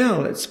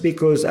 Well, it's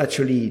because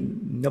actually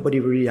nobody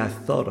really had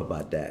thought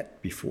about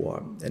that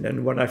before. And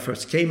then when I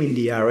first came in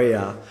the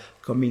area,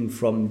 coming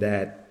from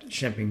that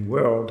champagne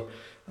world,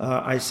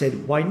 I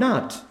said, why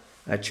not,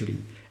 actually?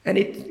 And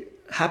it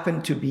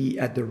happened to be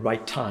at the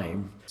right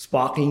time.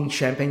 Sparkling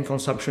champagne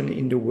consumption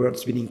in the world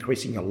has been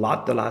increasing a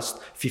lot the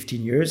last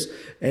 15 years,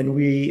 and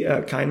we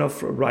kind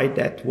of ride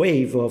that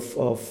wave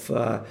of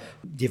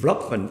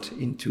development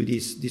into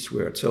this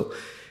world. So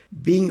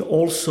being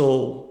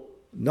also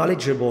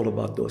knowledgeable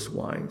about those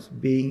wines,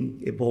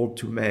 being able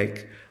to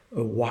make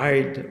a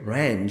wide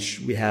range,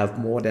 we have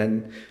more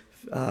than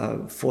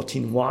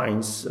 14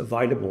 wines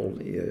available,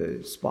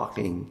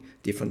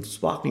 different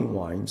sparkling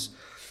wines.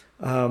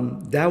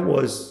 That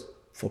was,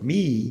 for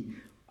me,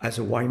 as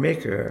a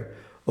winemaker,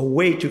 a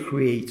way to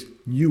create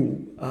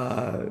new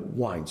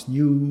wines,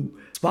 new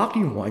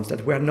sparkling wines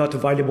that were not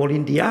available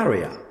in the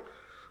area.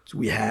 So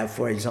we have,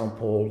 for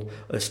example,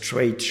 a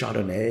straight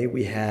Chardonnay,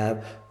 we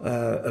have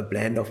a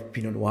blend of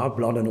Pinot Noir,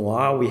 Blanc de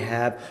Noir, we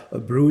have a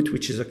Brut,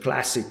 which is a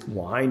classic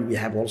wine. We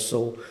have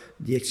also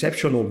the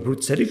exceptional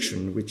Brut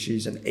Seduction, which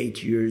is an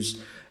 8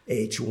 years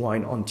aged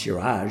wine on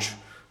tirage,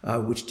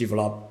 which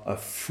develop a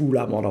full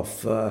amount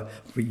of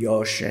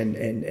brioche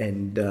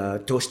and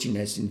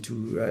toastiness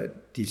into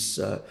this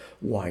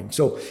wine.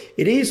 So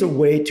it is a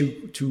way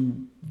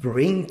to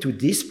bring to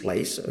this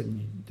place,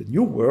 the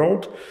new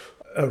world,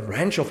 a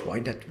range of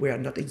wine that were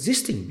not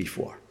existing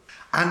before.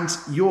 And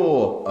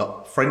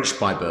you're French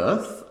by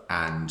birth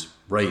and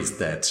raised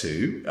there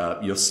too.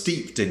 You're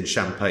steeped in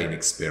champagne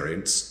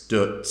experience,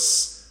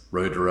 Deutz,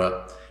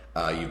 Roederer.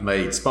 You've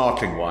made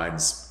sparkling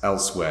wines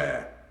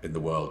elsewhere in the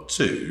world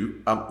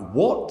too.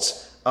 What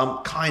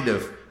kind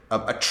of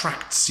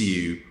attracts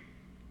you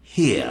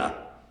here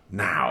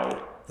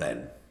now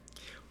then?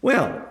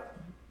 Well,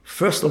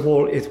 first of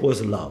all, it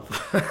was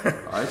love.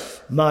 Right.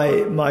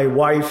 My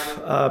wife,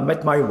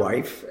 met my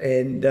wife,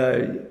 and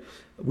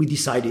we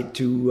decided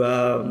to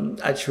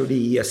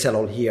actually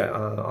settle here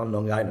on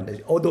Long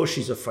Island. Although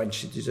she's a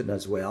French citizen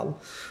as well,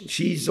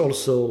 she's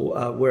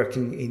also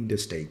working in the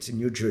States, in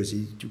New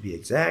Jersey to be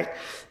exact.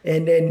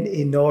 And then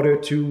in order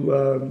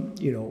to,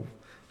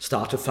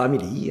 start a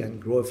family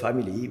and grow a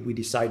family, we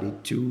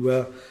decided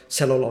to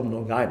settle on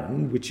Long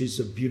Island, which is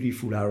a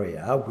beautiful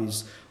area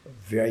with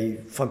very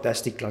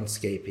fantastic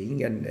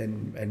landscaping,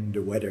 and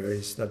the weather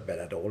is not bad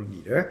at all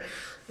either.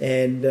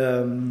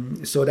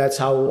 And so that's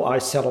how I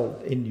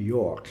settled in New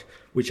York,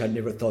 which I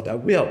never thought I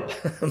will.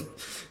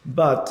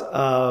 But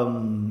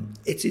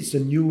it's a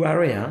new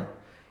area.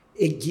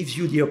 It gives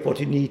you the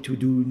opportunity to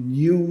do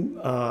new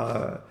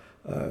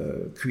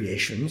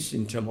creations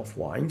in terms of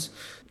wines.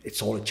 It's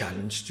all a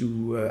challenge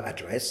to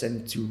address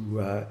and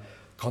to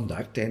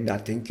conduct, and I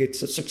think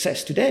it's a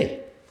success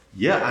today.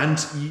 Yeah, and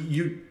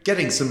you're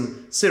getting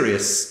some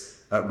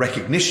serious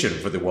recognition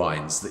for the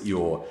wines that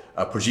you're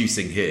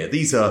producing here.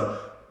 These are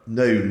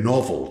no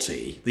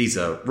novelty. These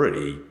are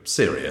really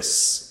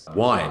serious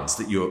wines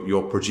that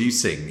you're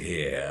producing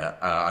here.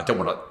 I don't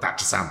want that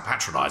to sound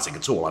patronizing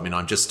at all. I mean,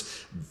 I'm just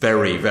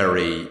very,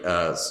 very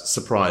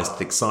surprised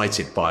and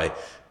excited by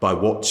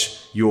what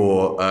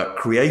you're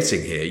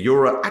creating here.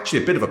 You're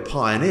actually a bit of a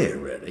pioneer,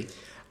 really.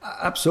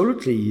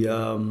 Absolutely.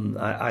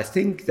 I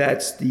think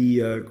that's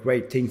the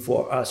great thing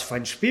for us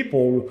French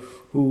people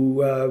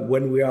who,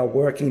 when we are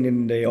working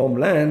in the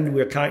homeland,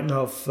 we're kind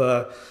of,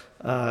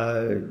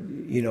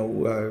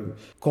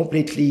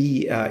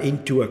 completely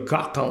into a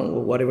carcan,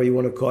 or whatever you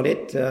want to call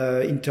it,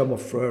 in terms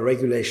of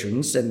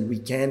regulations, and we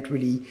can't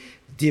really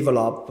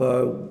develop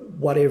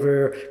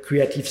whatever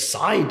creative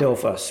side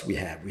of us we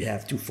have. We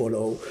have to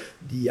follow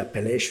the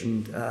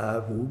appellation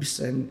rules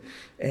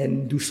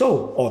and do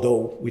so,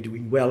 although we're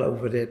doing well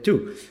over there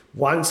too.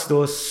 Once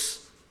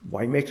those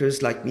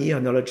winemakers like me,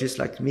 enologists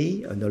like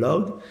me,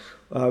 enologue,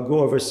 go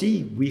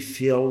overseas, we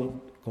feel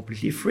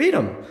completely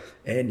freedom.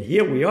 And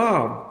here we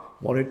are,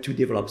 wanted to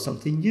develop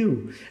something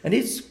new. And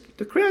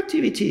the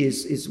creativity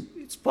is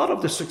part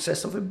of the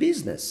success of a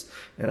business.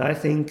 And I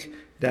think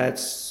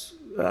that's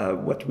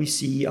what we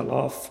see a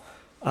lot of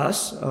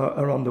us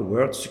around the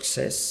world,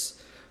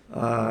 success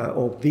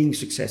or being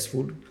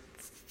successful,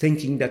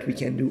 thinking that we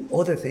can do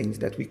other things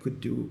that we could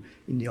do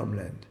in the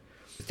homeland.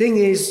 The thing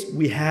is,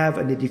 we have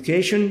an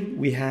education,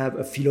 we have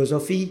a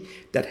philosophy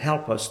that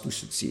help us to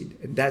succeed,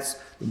 and that's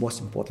the most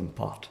important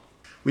part.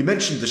 We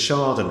mentioned the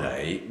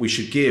Chardonnay. We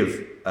should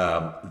give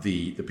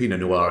the Pinot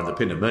Noir and the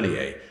Pinot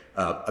Meunier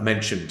a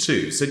mention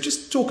too. So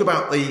just talk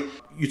about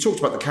you talked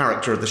about the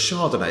character of the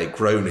Chardonnay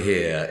grown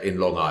here in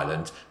Long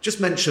Island. Just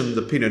mention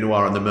the Pinot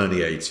Noir and the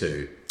Meunier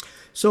too.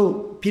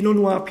 So Pinot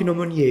Noir, Pinot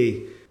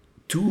Meunier,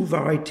 two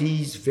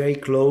varieties very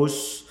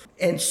close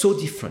and so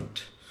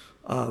different.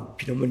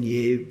 Pinot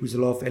Meunier with a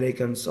lot of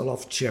elegance, a lot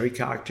of cherry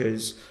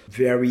characters,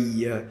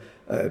 very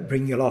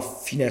bringing a lot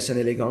of finesse and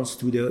elegance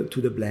to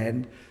the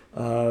blend.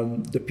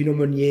 The Pinot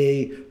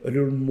Meunier, a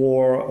little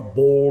more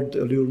bold,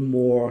 a little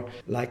more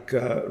like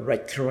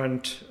red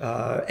currant,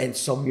 and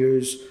some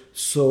years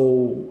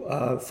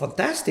so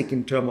fantastic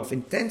in terms of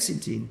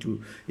intensity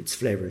into its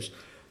flavors.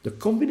 The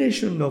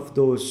combination of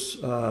those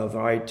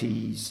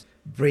varieties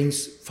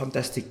brings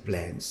fantastic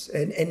blends.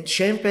 And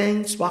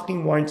champagne,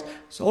 sparkling wines,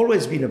 it's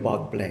always been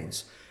about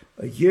blends.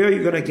 A year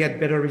you're going to get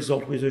better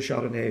result with the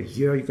Chardonnay, a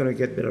year you're going to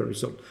get better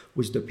result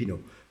with the Pinot.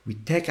 We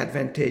take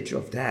advantage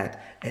of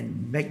that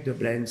and make the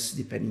blends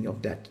depending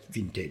on that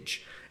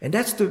vintage. And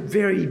that's the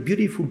very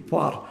beautiful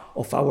part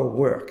of our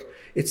work.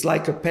 It's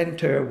like a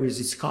painter with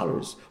his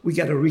colors. We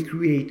got to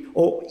recreate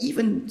or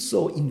even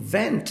so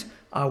invent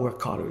our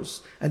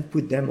colors and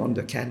put them on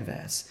the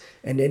canvas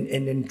and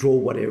then draw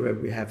whatever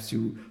we have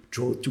to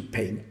draw to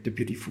paint the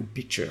beautiful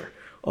picture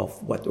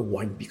of what a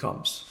wine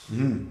becomes.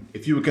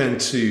 If you were going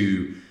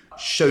to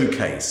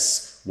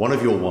showcase one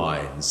of your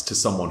wines to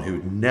someone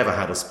who'd never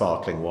had a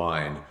sparkling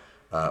wine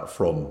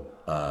from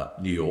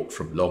New York,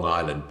 from Long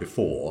Island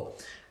before,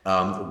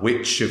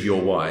 which of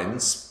your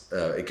wines,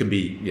 it can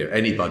be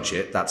any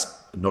budget, that's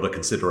not a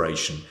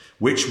consideration,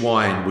 which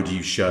wine would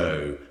you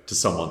show to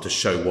someone to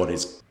show what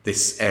is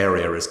this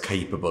area is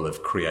capable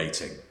of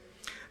creating?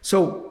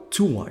 So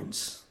 2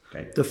 wines.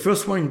 Okay. The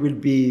first one will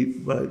be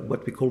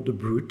what we call the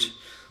Brut,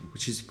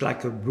 which is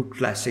like a Brut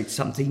classic,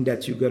 something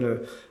that you're going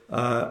to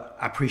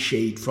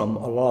appreciate from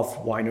a lot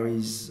of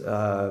wineries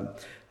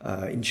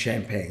in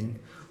Champagne.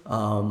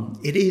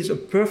 It is a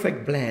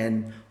perfect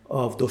blend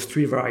of those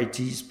 3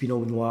 varieties,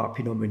 Pinot Noir,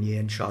 Pinot Meunier,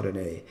 and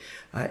Chardonnay,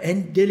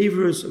 and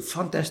delivers a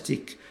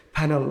fantastic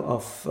panel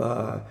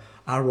of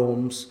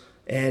aromas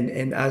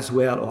and as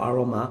well, or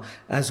aroma,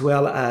 as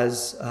well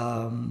as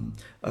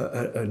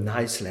a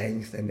nice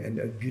length and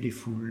a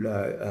beautiful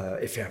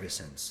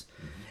effervescence.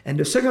 And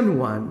the second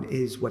one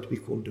is what we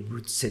call the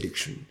Brut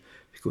Seduction,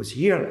 because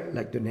here,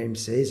 like the name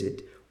says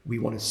it, we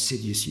want to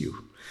seduce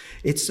you.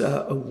 It's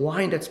a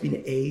wine that's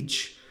been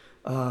aged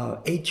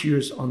 8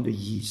 years on the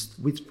yeast,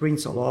 which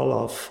brings a lot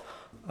of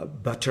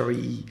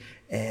buttery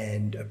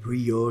and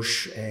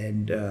brioche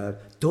and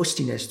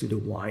toastiness to the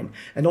wine,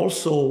 and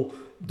also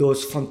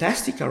those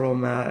fantastic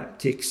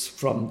aromatics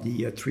from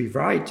the 3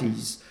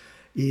 varieties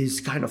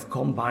is kind of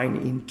combined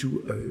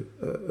into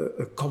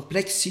a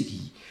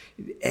complexity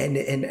and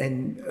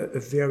a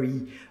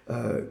very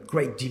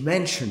great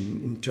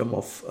dimension in terms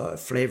of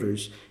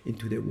flavors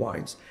into the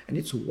wines. And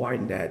it's a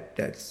wine that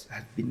has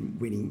been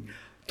winning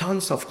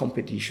tons of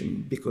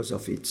competition because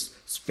of its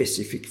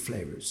specific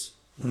flavors.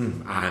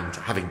 And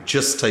having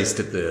just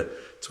tasted the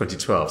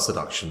 2012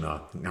 Seduction,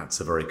 I think that's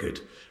a very good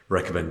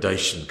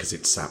recommendation because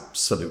it's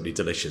absolutely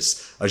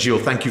delicious.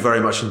 Gilles, thank you very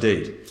much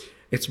indeed.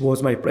 It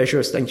was my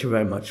pleasure. Thank you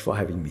very much for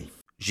having me.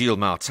 Gilles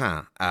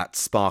Martin at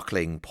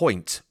Sparkling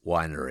Point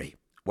Winery.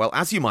 Well,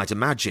 as you might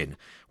imagine,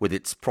 with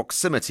its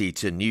proximity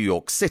to New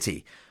York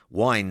City,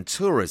 wine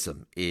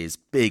tourism is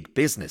big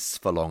business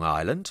for Long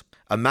Island.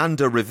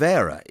 Amanda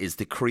Rivera is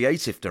the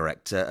creative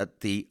director at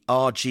the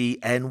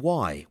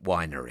RGNY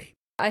Winery.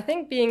 I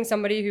think being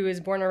somebody who is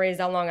born and raised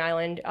on Long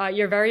Island,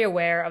 you're very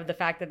aware of the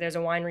fact that there's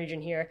a wine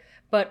region here.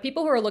 But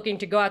people who are looking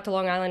to go out to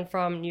Long Island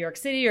from New York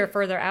City or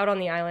further out on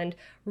the island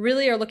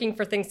really are looking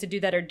for things to do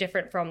that are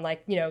different from,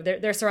 like,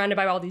 they're surrounded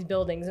by all these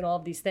buildings and all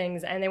of these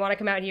things. And they want to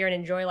come out here and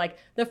enjoy, like,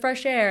 the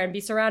fresh air and be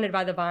surrounded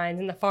by the vines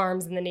and the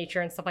farms and the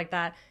nature and stuff like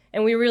that.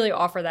 And we really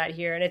offer that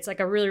here. And it's like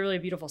a really, really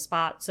beautiful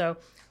spot. So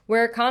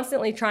we're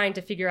constantly trying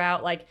to figure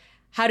out, like,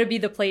 how to be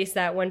the place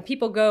that when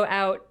people go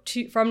out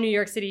from New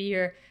York City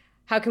here,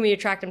 how can we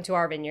attract them to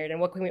our vineyard and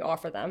what can we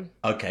offer them?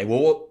 Okay, well,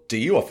 what do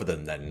you offer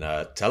them then?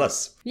 Tell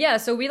us. Yeah,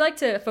 so we like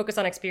to focus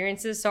on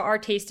experiences. So our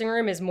tasting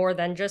room is more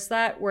than just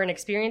that. We're an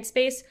experience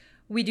space.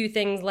 We do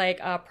things like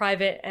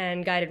private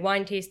and guided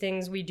wine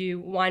tastings. We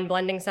do wine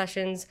blending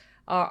sessions.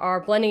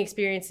 Our blending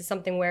experience is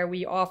something where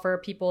we offer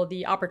people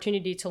the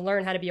opportunity to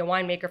learn how to be a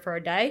winemaker for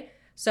a day.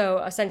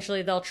 So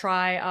essentially they'll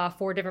try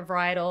 4 different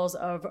varietals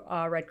of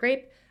red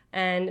grape,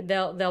 and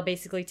they'll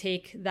basically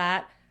take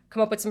that,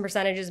 come up with some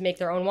percentages, make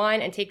their own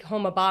wine, and take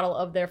home a bottle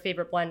of their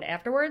favorite blend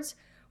afterwards.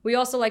 We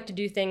also like to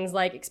do things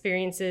like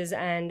experiences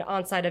and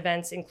on-site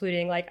events,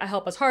 including like a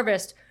Help Us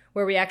Harvest,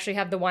 where we actually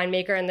have the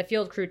winemaker and the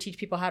field crew teach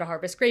people how to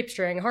harvest grapes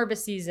during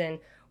harvest season.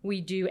 We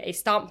do a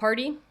stomp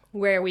party,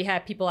 where we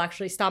have people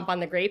actually stomp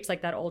on the grapes,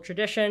 like that old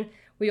tradition.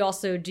 We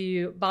also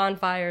do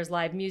bonfires,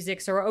 live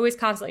music. So we're always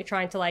constantly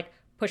trying to, like,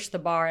 push the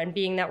bar. And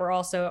being that we're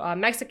also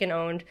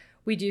Mexican-owned,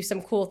 we do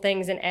some cool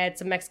things and add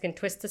some Mexican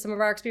twists to some of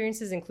our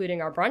experiences,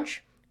 including our brunch.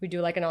 We do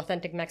like an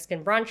authentic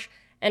Mexican brunch,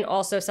 and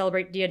also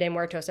celebrate Dia de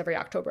Muertos every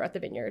October at the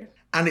vineyard.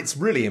 And it's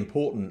really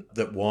important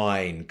that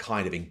wine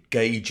kind of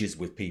engages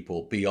with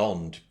people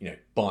beyond,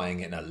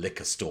 buying it in a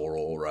liquor store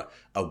or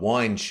a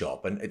wine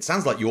shop. And it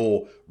sounds like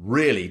you're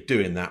really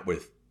doing that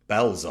with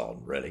bells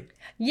on, really.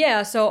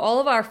 Yeah, so all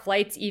of our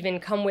flights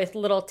even come with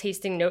little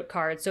tasting note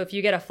cards. So if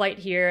you get a flight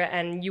here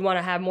and you want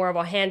to have more of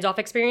a hands-off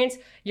experience,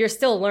 you're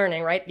still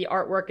learning, right? The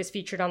artwork is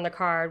featured on the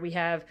card. We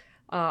have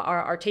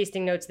our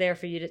tasting notes there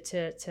for you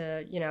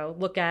to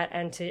look at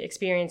and to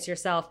experience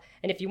yourself.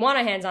 And if you want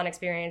a hands-on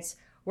experience,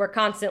 we're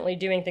constantly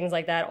doing things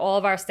like that. All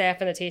of our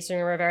staff in the tasting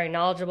room are very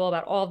knowledgeable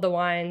about all of the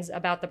wines,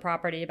 about the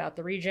property, about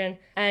the region.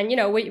 And,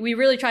 we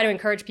really try to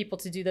encourage people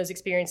to do those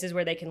experiences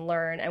where they can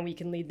learn and we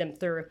can lead them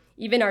through.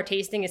 Even our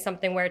tasting is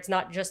something where it's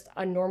not just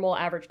a normal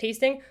average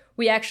tasting.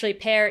 We actually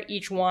pair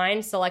each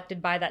wine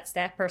selected by that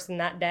staff person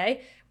that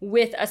day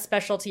with a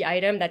specialty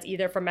item that's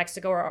either from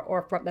Mexico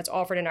or that's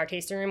offered in our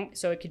tasting room.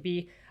 So it could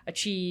be a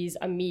cheese,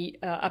 a meat,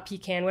 a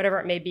pecan, whatever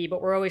it may be.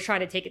 But we're always trying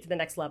to take it to the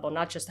next level.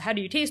 Not just how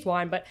do you taste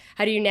wine, but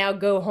how do you now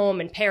go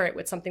home and pair it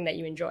with something that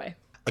you enjoy?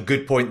 A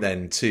good point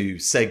then to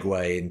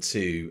segue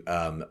into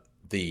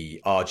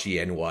the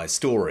RGNY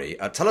story.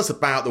 Tell us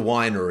about the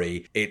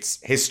winery,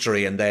 its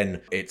history, and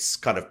then its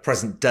kind of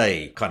present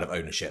day kind of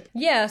ownership.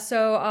 Yeah,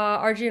 so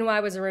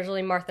RGNY was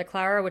originally Martha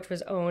Clara, which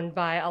was owned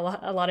by a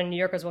lot of New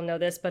Yorkers will know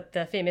this, but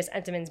the famous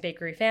Entenmann's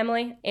Bakery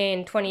family.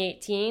 In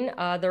 2018,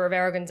 the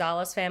Rivera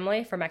Gonzalez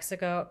family from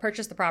Mexico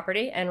purchased the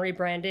property and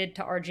rebranded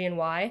to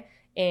RGNY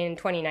in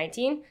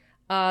 2019.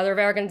 The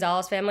Rivera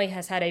Gonzalez family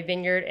has had a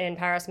vineyard in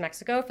Paris,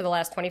 Mexico for the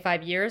last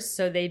 25 years,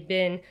 so they've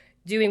been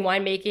doing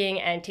winemaking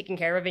and taking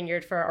care of a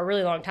vineyard for a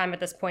really long time at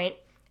this point.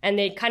 And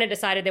they kind of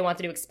decided they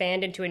wanted to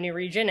expand into a new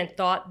region and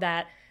thought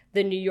that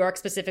the New York,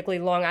 specifically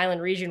Long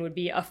Island region, would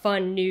be a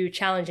fun, new,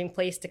 challenging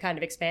place to kind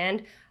of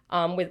expand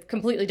with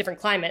completely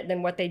different climate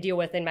than what they deal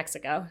with in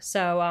Mexico.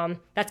 So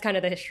that's kind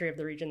of the history of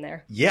the region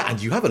there. Yeah,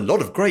 and you have a lot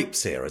of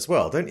grapes here as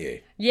well, don't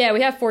you? Yeah,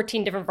 we have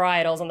 14 different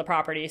varietals on the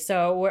property.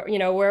 So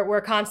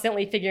we're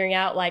constantly figuring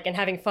out and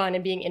having fun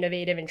and being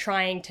innovative and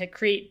trying to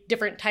create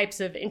different types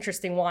of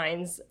interesting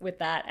wines with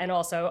that. And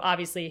also,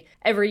 obviously,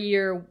 every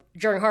year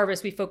during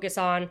harvest, we focus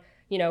on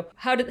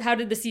how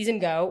did the season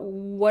go?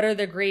 What are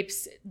the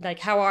grapes,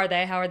 how are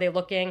they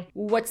looking?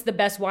 What's the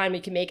best wine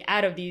we can make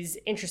out of these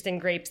interesting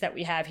grapes that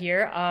we have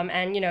here?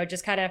 And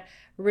just kind of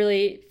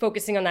really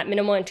focusing on that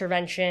minimal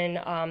intervention,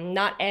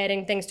 not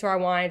adding things to our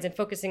wines and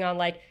focusing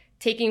on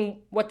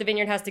taking what the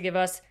vineyard has to give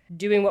us,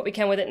 doing what we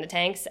can with it in the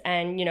tanks,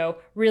 and,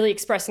 really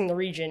expressing the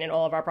region in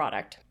all of our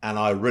product. And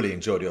I really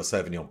enjoyed your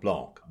Sauvignon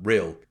Blanc,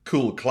 real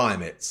cool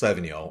climate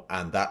Sauvignon.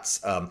 And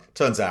that's,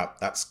 turns out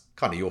that's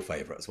kind of your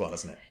favorite as well,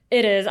 isn't it?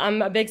 It is.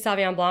 I'm a big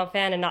Sauvignon Blanc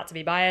fan, and not to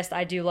be biased,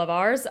 I do love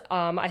ours.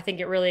 I think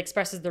it really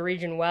expresses the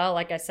region well.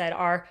 Like I said,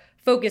 our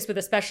focus with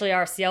especially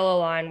our Cielo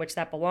line, which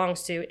that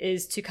belongs to,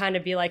 is to kind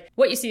of be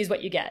what you see is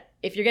what you get.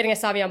 If you're getting a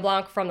Sauvignon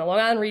Blanc from the Long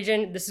Island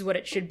region, this is what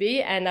it should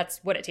be, and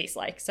that's what it tastes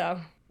like. So,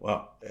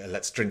 well,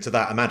 let's drink to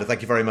that. Amanda,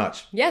 thank you very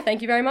much. Yeah,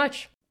 thank you very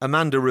much.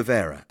 Amanda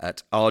Rivera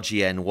at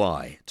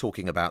RGNY,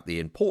 talking about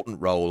the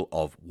important role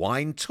of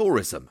wine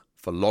tourism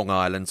for Long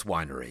Island's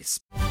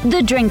wineries.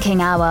 The Drinking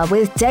Hour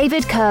with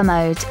David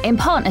Kermode in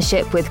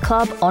partnership with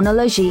Club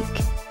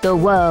Onologique. The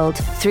world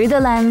through the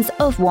lens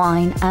of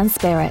wine and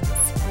spirits.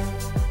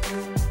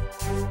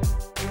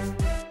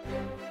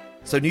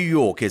 So New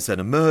York is an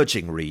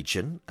emerging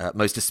region,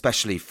 most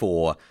especially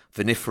for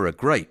vinifera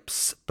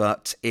grapes,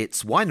 but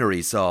its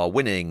wineries are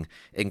winning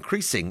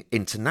increasing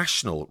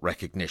international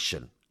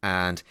recognition.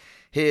 And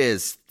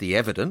here's the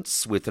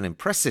evidence with an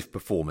impressive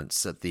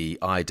performance at the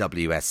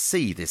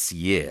IWSC this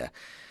year.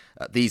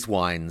 These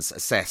wines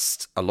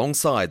assessed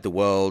alongside the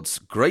world's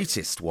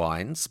greatest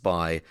wines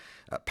by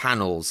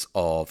panels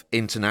of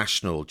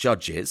international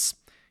judges.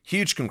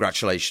 Huge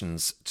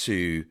congratulations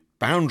to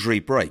Boundary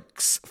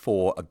Breaks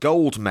for a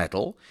gold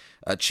medal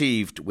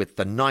achieved with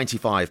the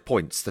 95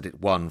 points that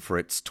it won for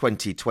its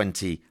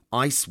 2020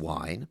 ice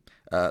wine.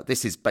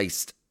 This is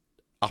based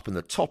up in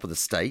the top of the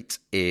state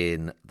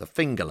in the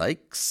Finger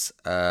Lakes.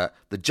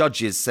 The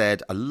judges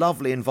said a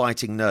lovely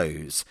inviting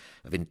nose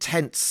of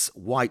intense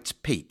white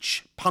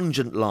peach,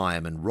 pungent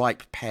lime and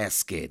ripe pear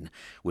skin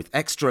with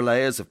extra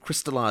layers of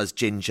crystallized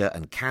ginger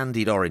and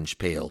candied orange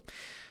peel.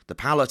 The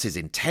palate is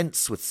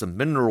intense with some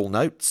mineral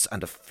notes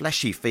and a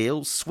fleshy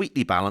feel,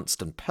 sweetly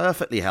balanced and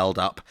perfectly held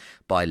up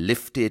by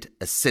lifted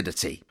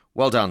acidity.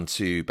 Well done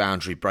to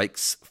Boundary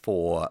Breaks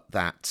for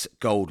that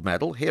gold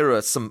medal. Here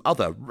are some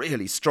other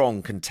really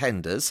strong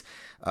contenders,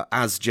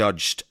 as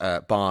judged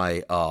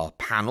by our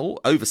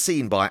panel,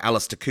 overseen by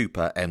Alistair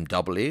Cooper,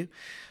 MW,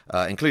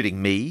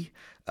 including me,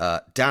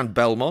 Dan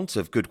Belmont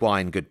of Good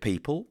Wine, Good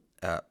People,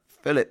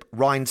 Philip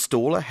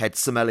Reinstaller, head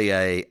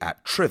sommelier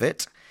at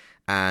Trivet,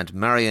 and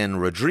Marian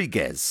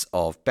Rodriguez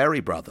of Berry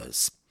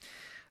Brothers.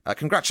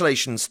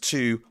 Congratulations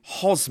to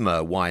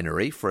Hosmer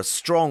Winery for a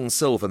strong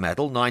silver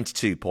medal,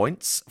 92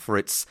 points, for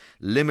its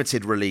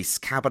limited release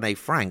Cabernet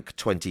Franc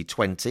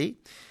 2020.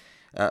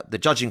 The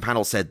judging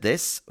panel said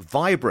this: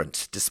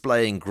 vibrant,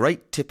 displaying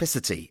great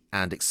typicity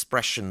and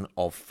expression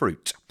of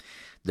fruit.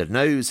 The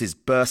nose is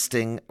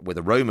bursting with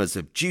aromas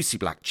of juicy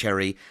black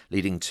cherry,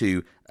 leading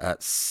to a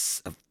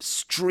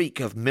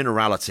streak of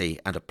minerality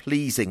and a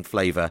pleasing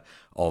flavour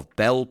of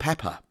bell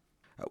pepper.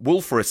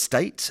 Wolfer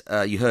Estate,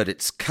 you heard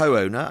its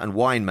co-owner and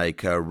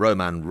winemaker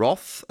Roman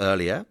Roth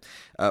earlier,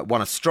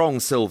 won a strong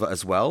silver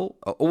as well,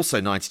 also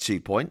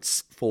 92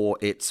 points, for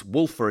its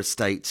Wolfer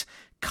Estate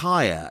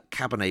Kaya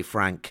Cabernet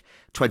Franc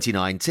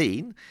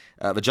 2019.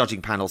 The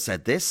judging panel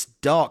said this: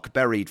 dark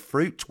berried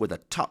fruit with a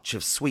touch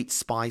of sweet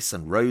spice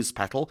and rose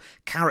petal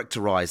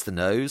characterised the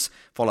nose,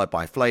 followed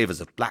by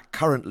flavours of black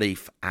currant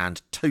leaf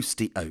and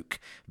toasty oak.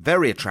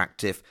 Very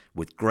attractive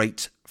with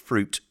great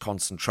fruit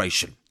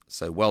concentration.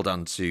 So well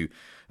done to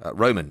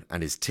Roman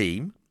and his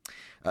team.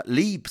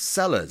 Lieb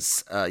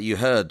Cellars, you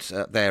heard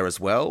there as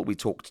well. We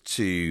talked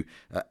to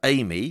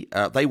Amy.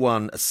 They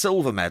won a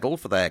silver medal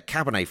for their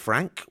Cabernet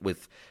Franc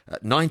with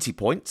 90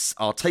 points.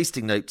 Our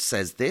tasting note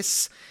says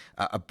this: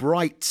 a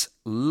bright,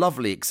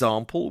 lovely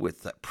example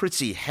with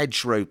pretty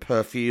hedgerow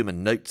perfume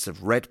and notes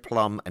of red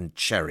plum and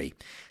cherry.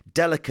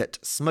 Delicate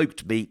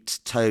smoked meat,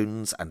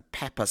 tones and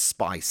pepper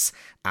spice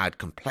add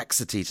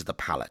complexity to the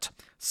palate.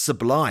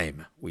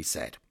 Sublime, we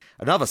said.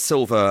 Another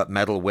silver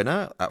medal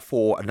winner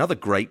for another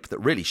grape that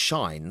really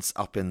shines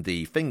up in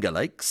the Finger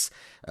Lakes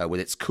with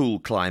its cool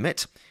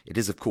climate. It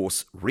is, of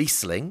course,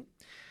 Riesling.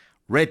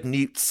 Red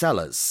Newt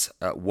Cellars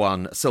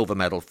won a silver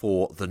medal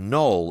for the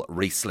Knoll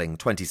Riesling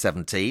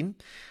 2017.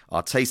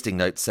 Our tasting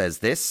note says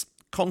this: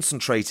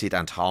 concentrated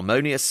and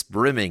harmonious,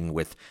 brimming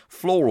with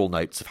floral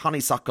notes of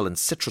honeysuckle and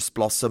citrus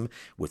blossom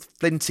with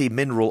flinty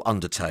mineral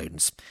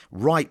undertones.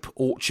 Ripe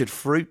orchard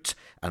fruit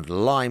and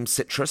lime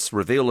citrus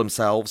reveal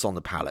themselves on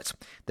the palate.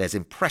 There's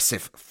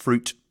impressive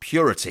fruit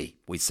purity,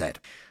 we said.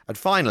 And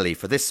finally,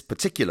 for this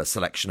particular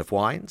selection of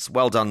wines,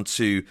 well done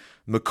to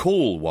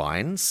McCall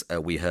Wines.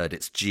 We heard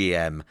its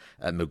GM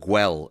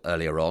Miguel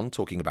earlier on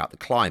talking about the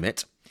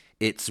climate.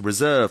 Its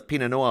Reserve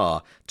Pinot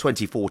Noir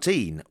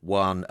 2014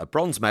 won a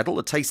bronze medal.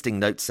 The tasting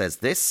note says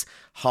this: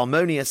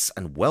 harmonious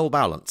and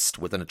well-balanced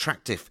with an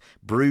attractive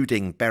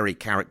brooding berry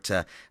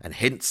character and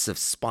hints of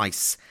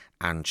spice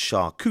and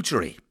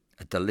charcuterie.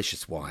 A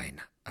delicious wine.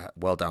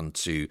 Well done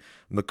to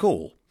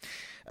McCall.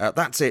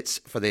 That's it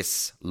for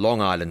this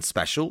Long Island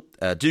special.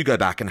 Do go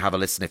back and have a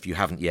listen if you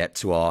haven't yet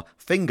to our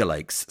Finger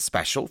Lakes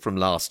special from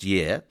last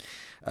year.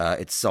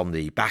 It's on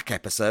the back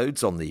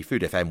episodes on the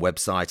Food FM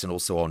website and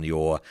also on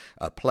your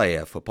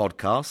player for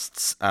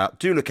podcasts.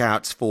 Do look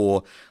out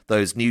for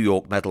those New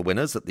York medal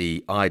winners at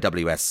the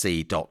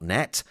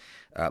IWSC.net.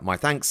 My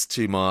thanks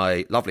to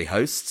my lovely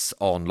hosts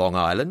on Long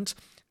Island,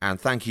 and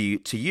thank you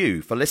to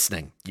you for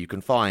listening. You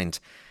can find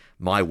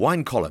my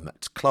wine column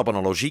at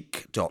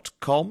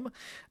clubonologique.com.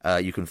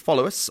 You can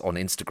follow us on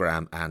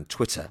Instagram and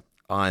Twitter.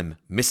 I'm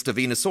Mr.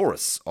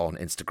 Venusaurus on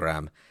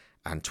Instagram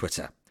and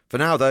Twitter. For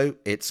now, though,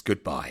 it's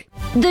goodbye.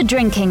 The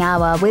Drinking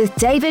Hour with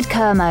David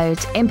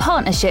Kermode in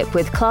partnership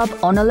with Club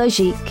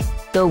Onologique.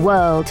 The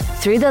world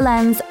through the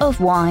lens of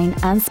wine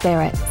and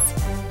spirits.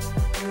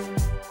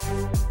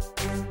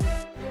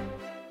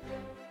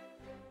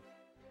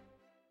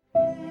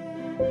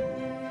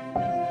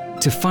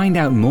 To find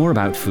out more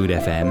about Food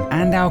FM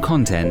and our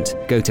content,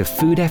 go to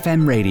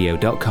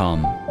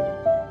foodfmradio.com.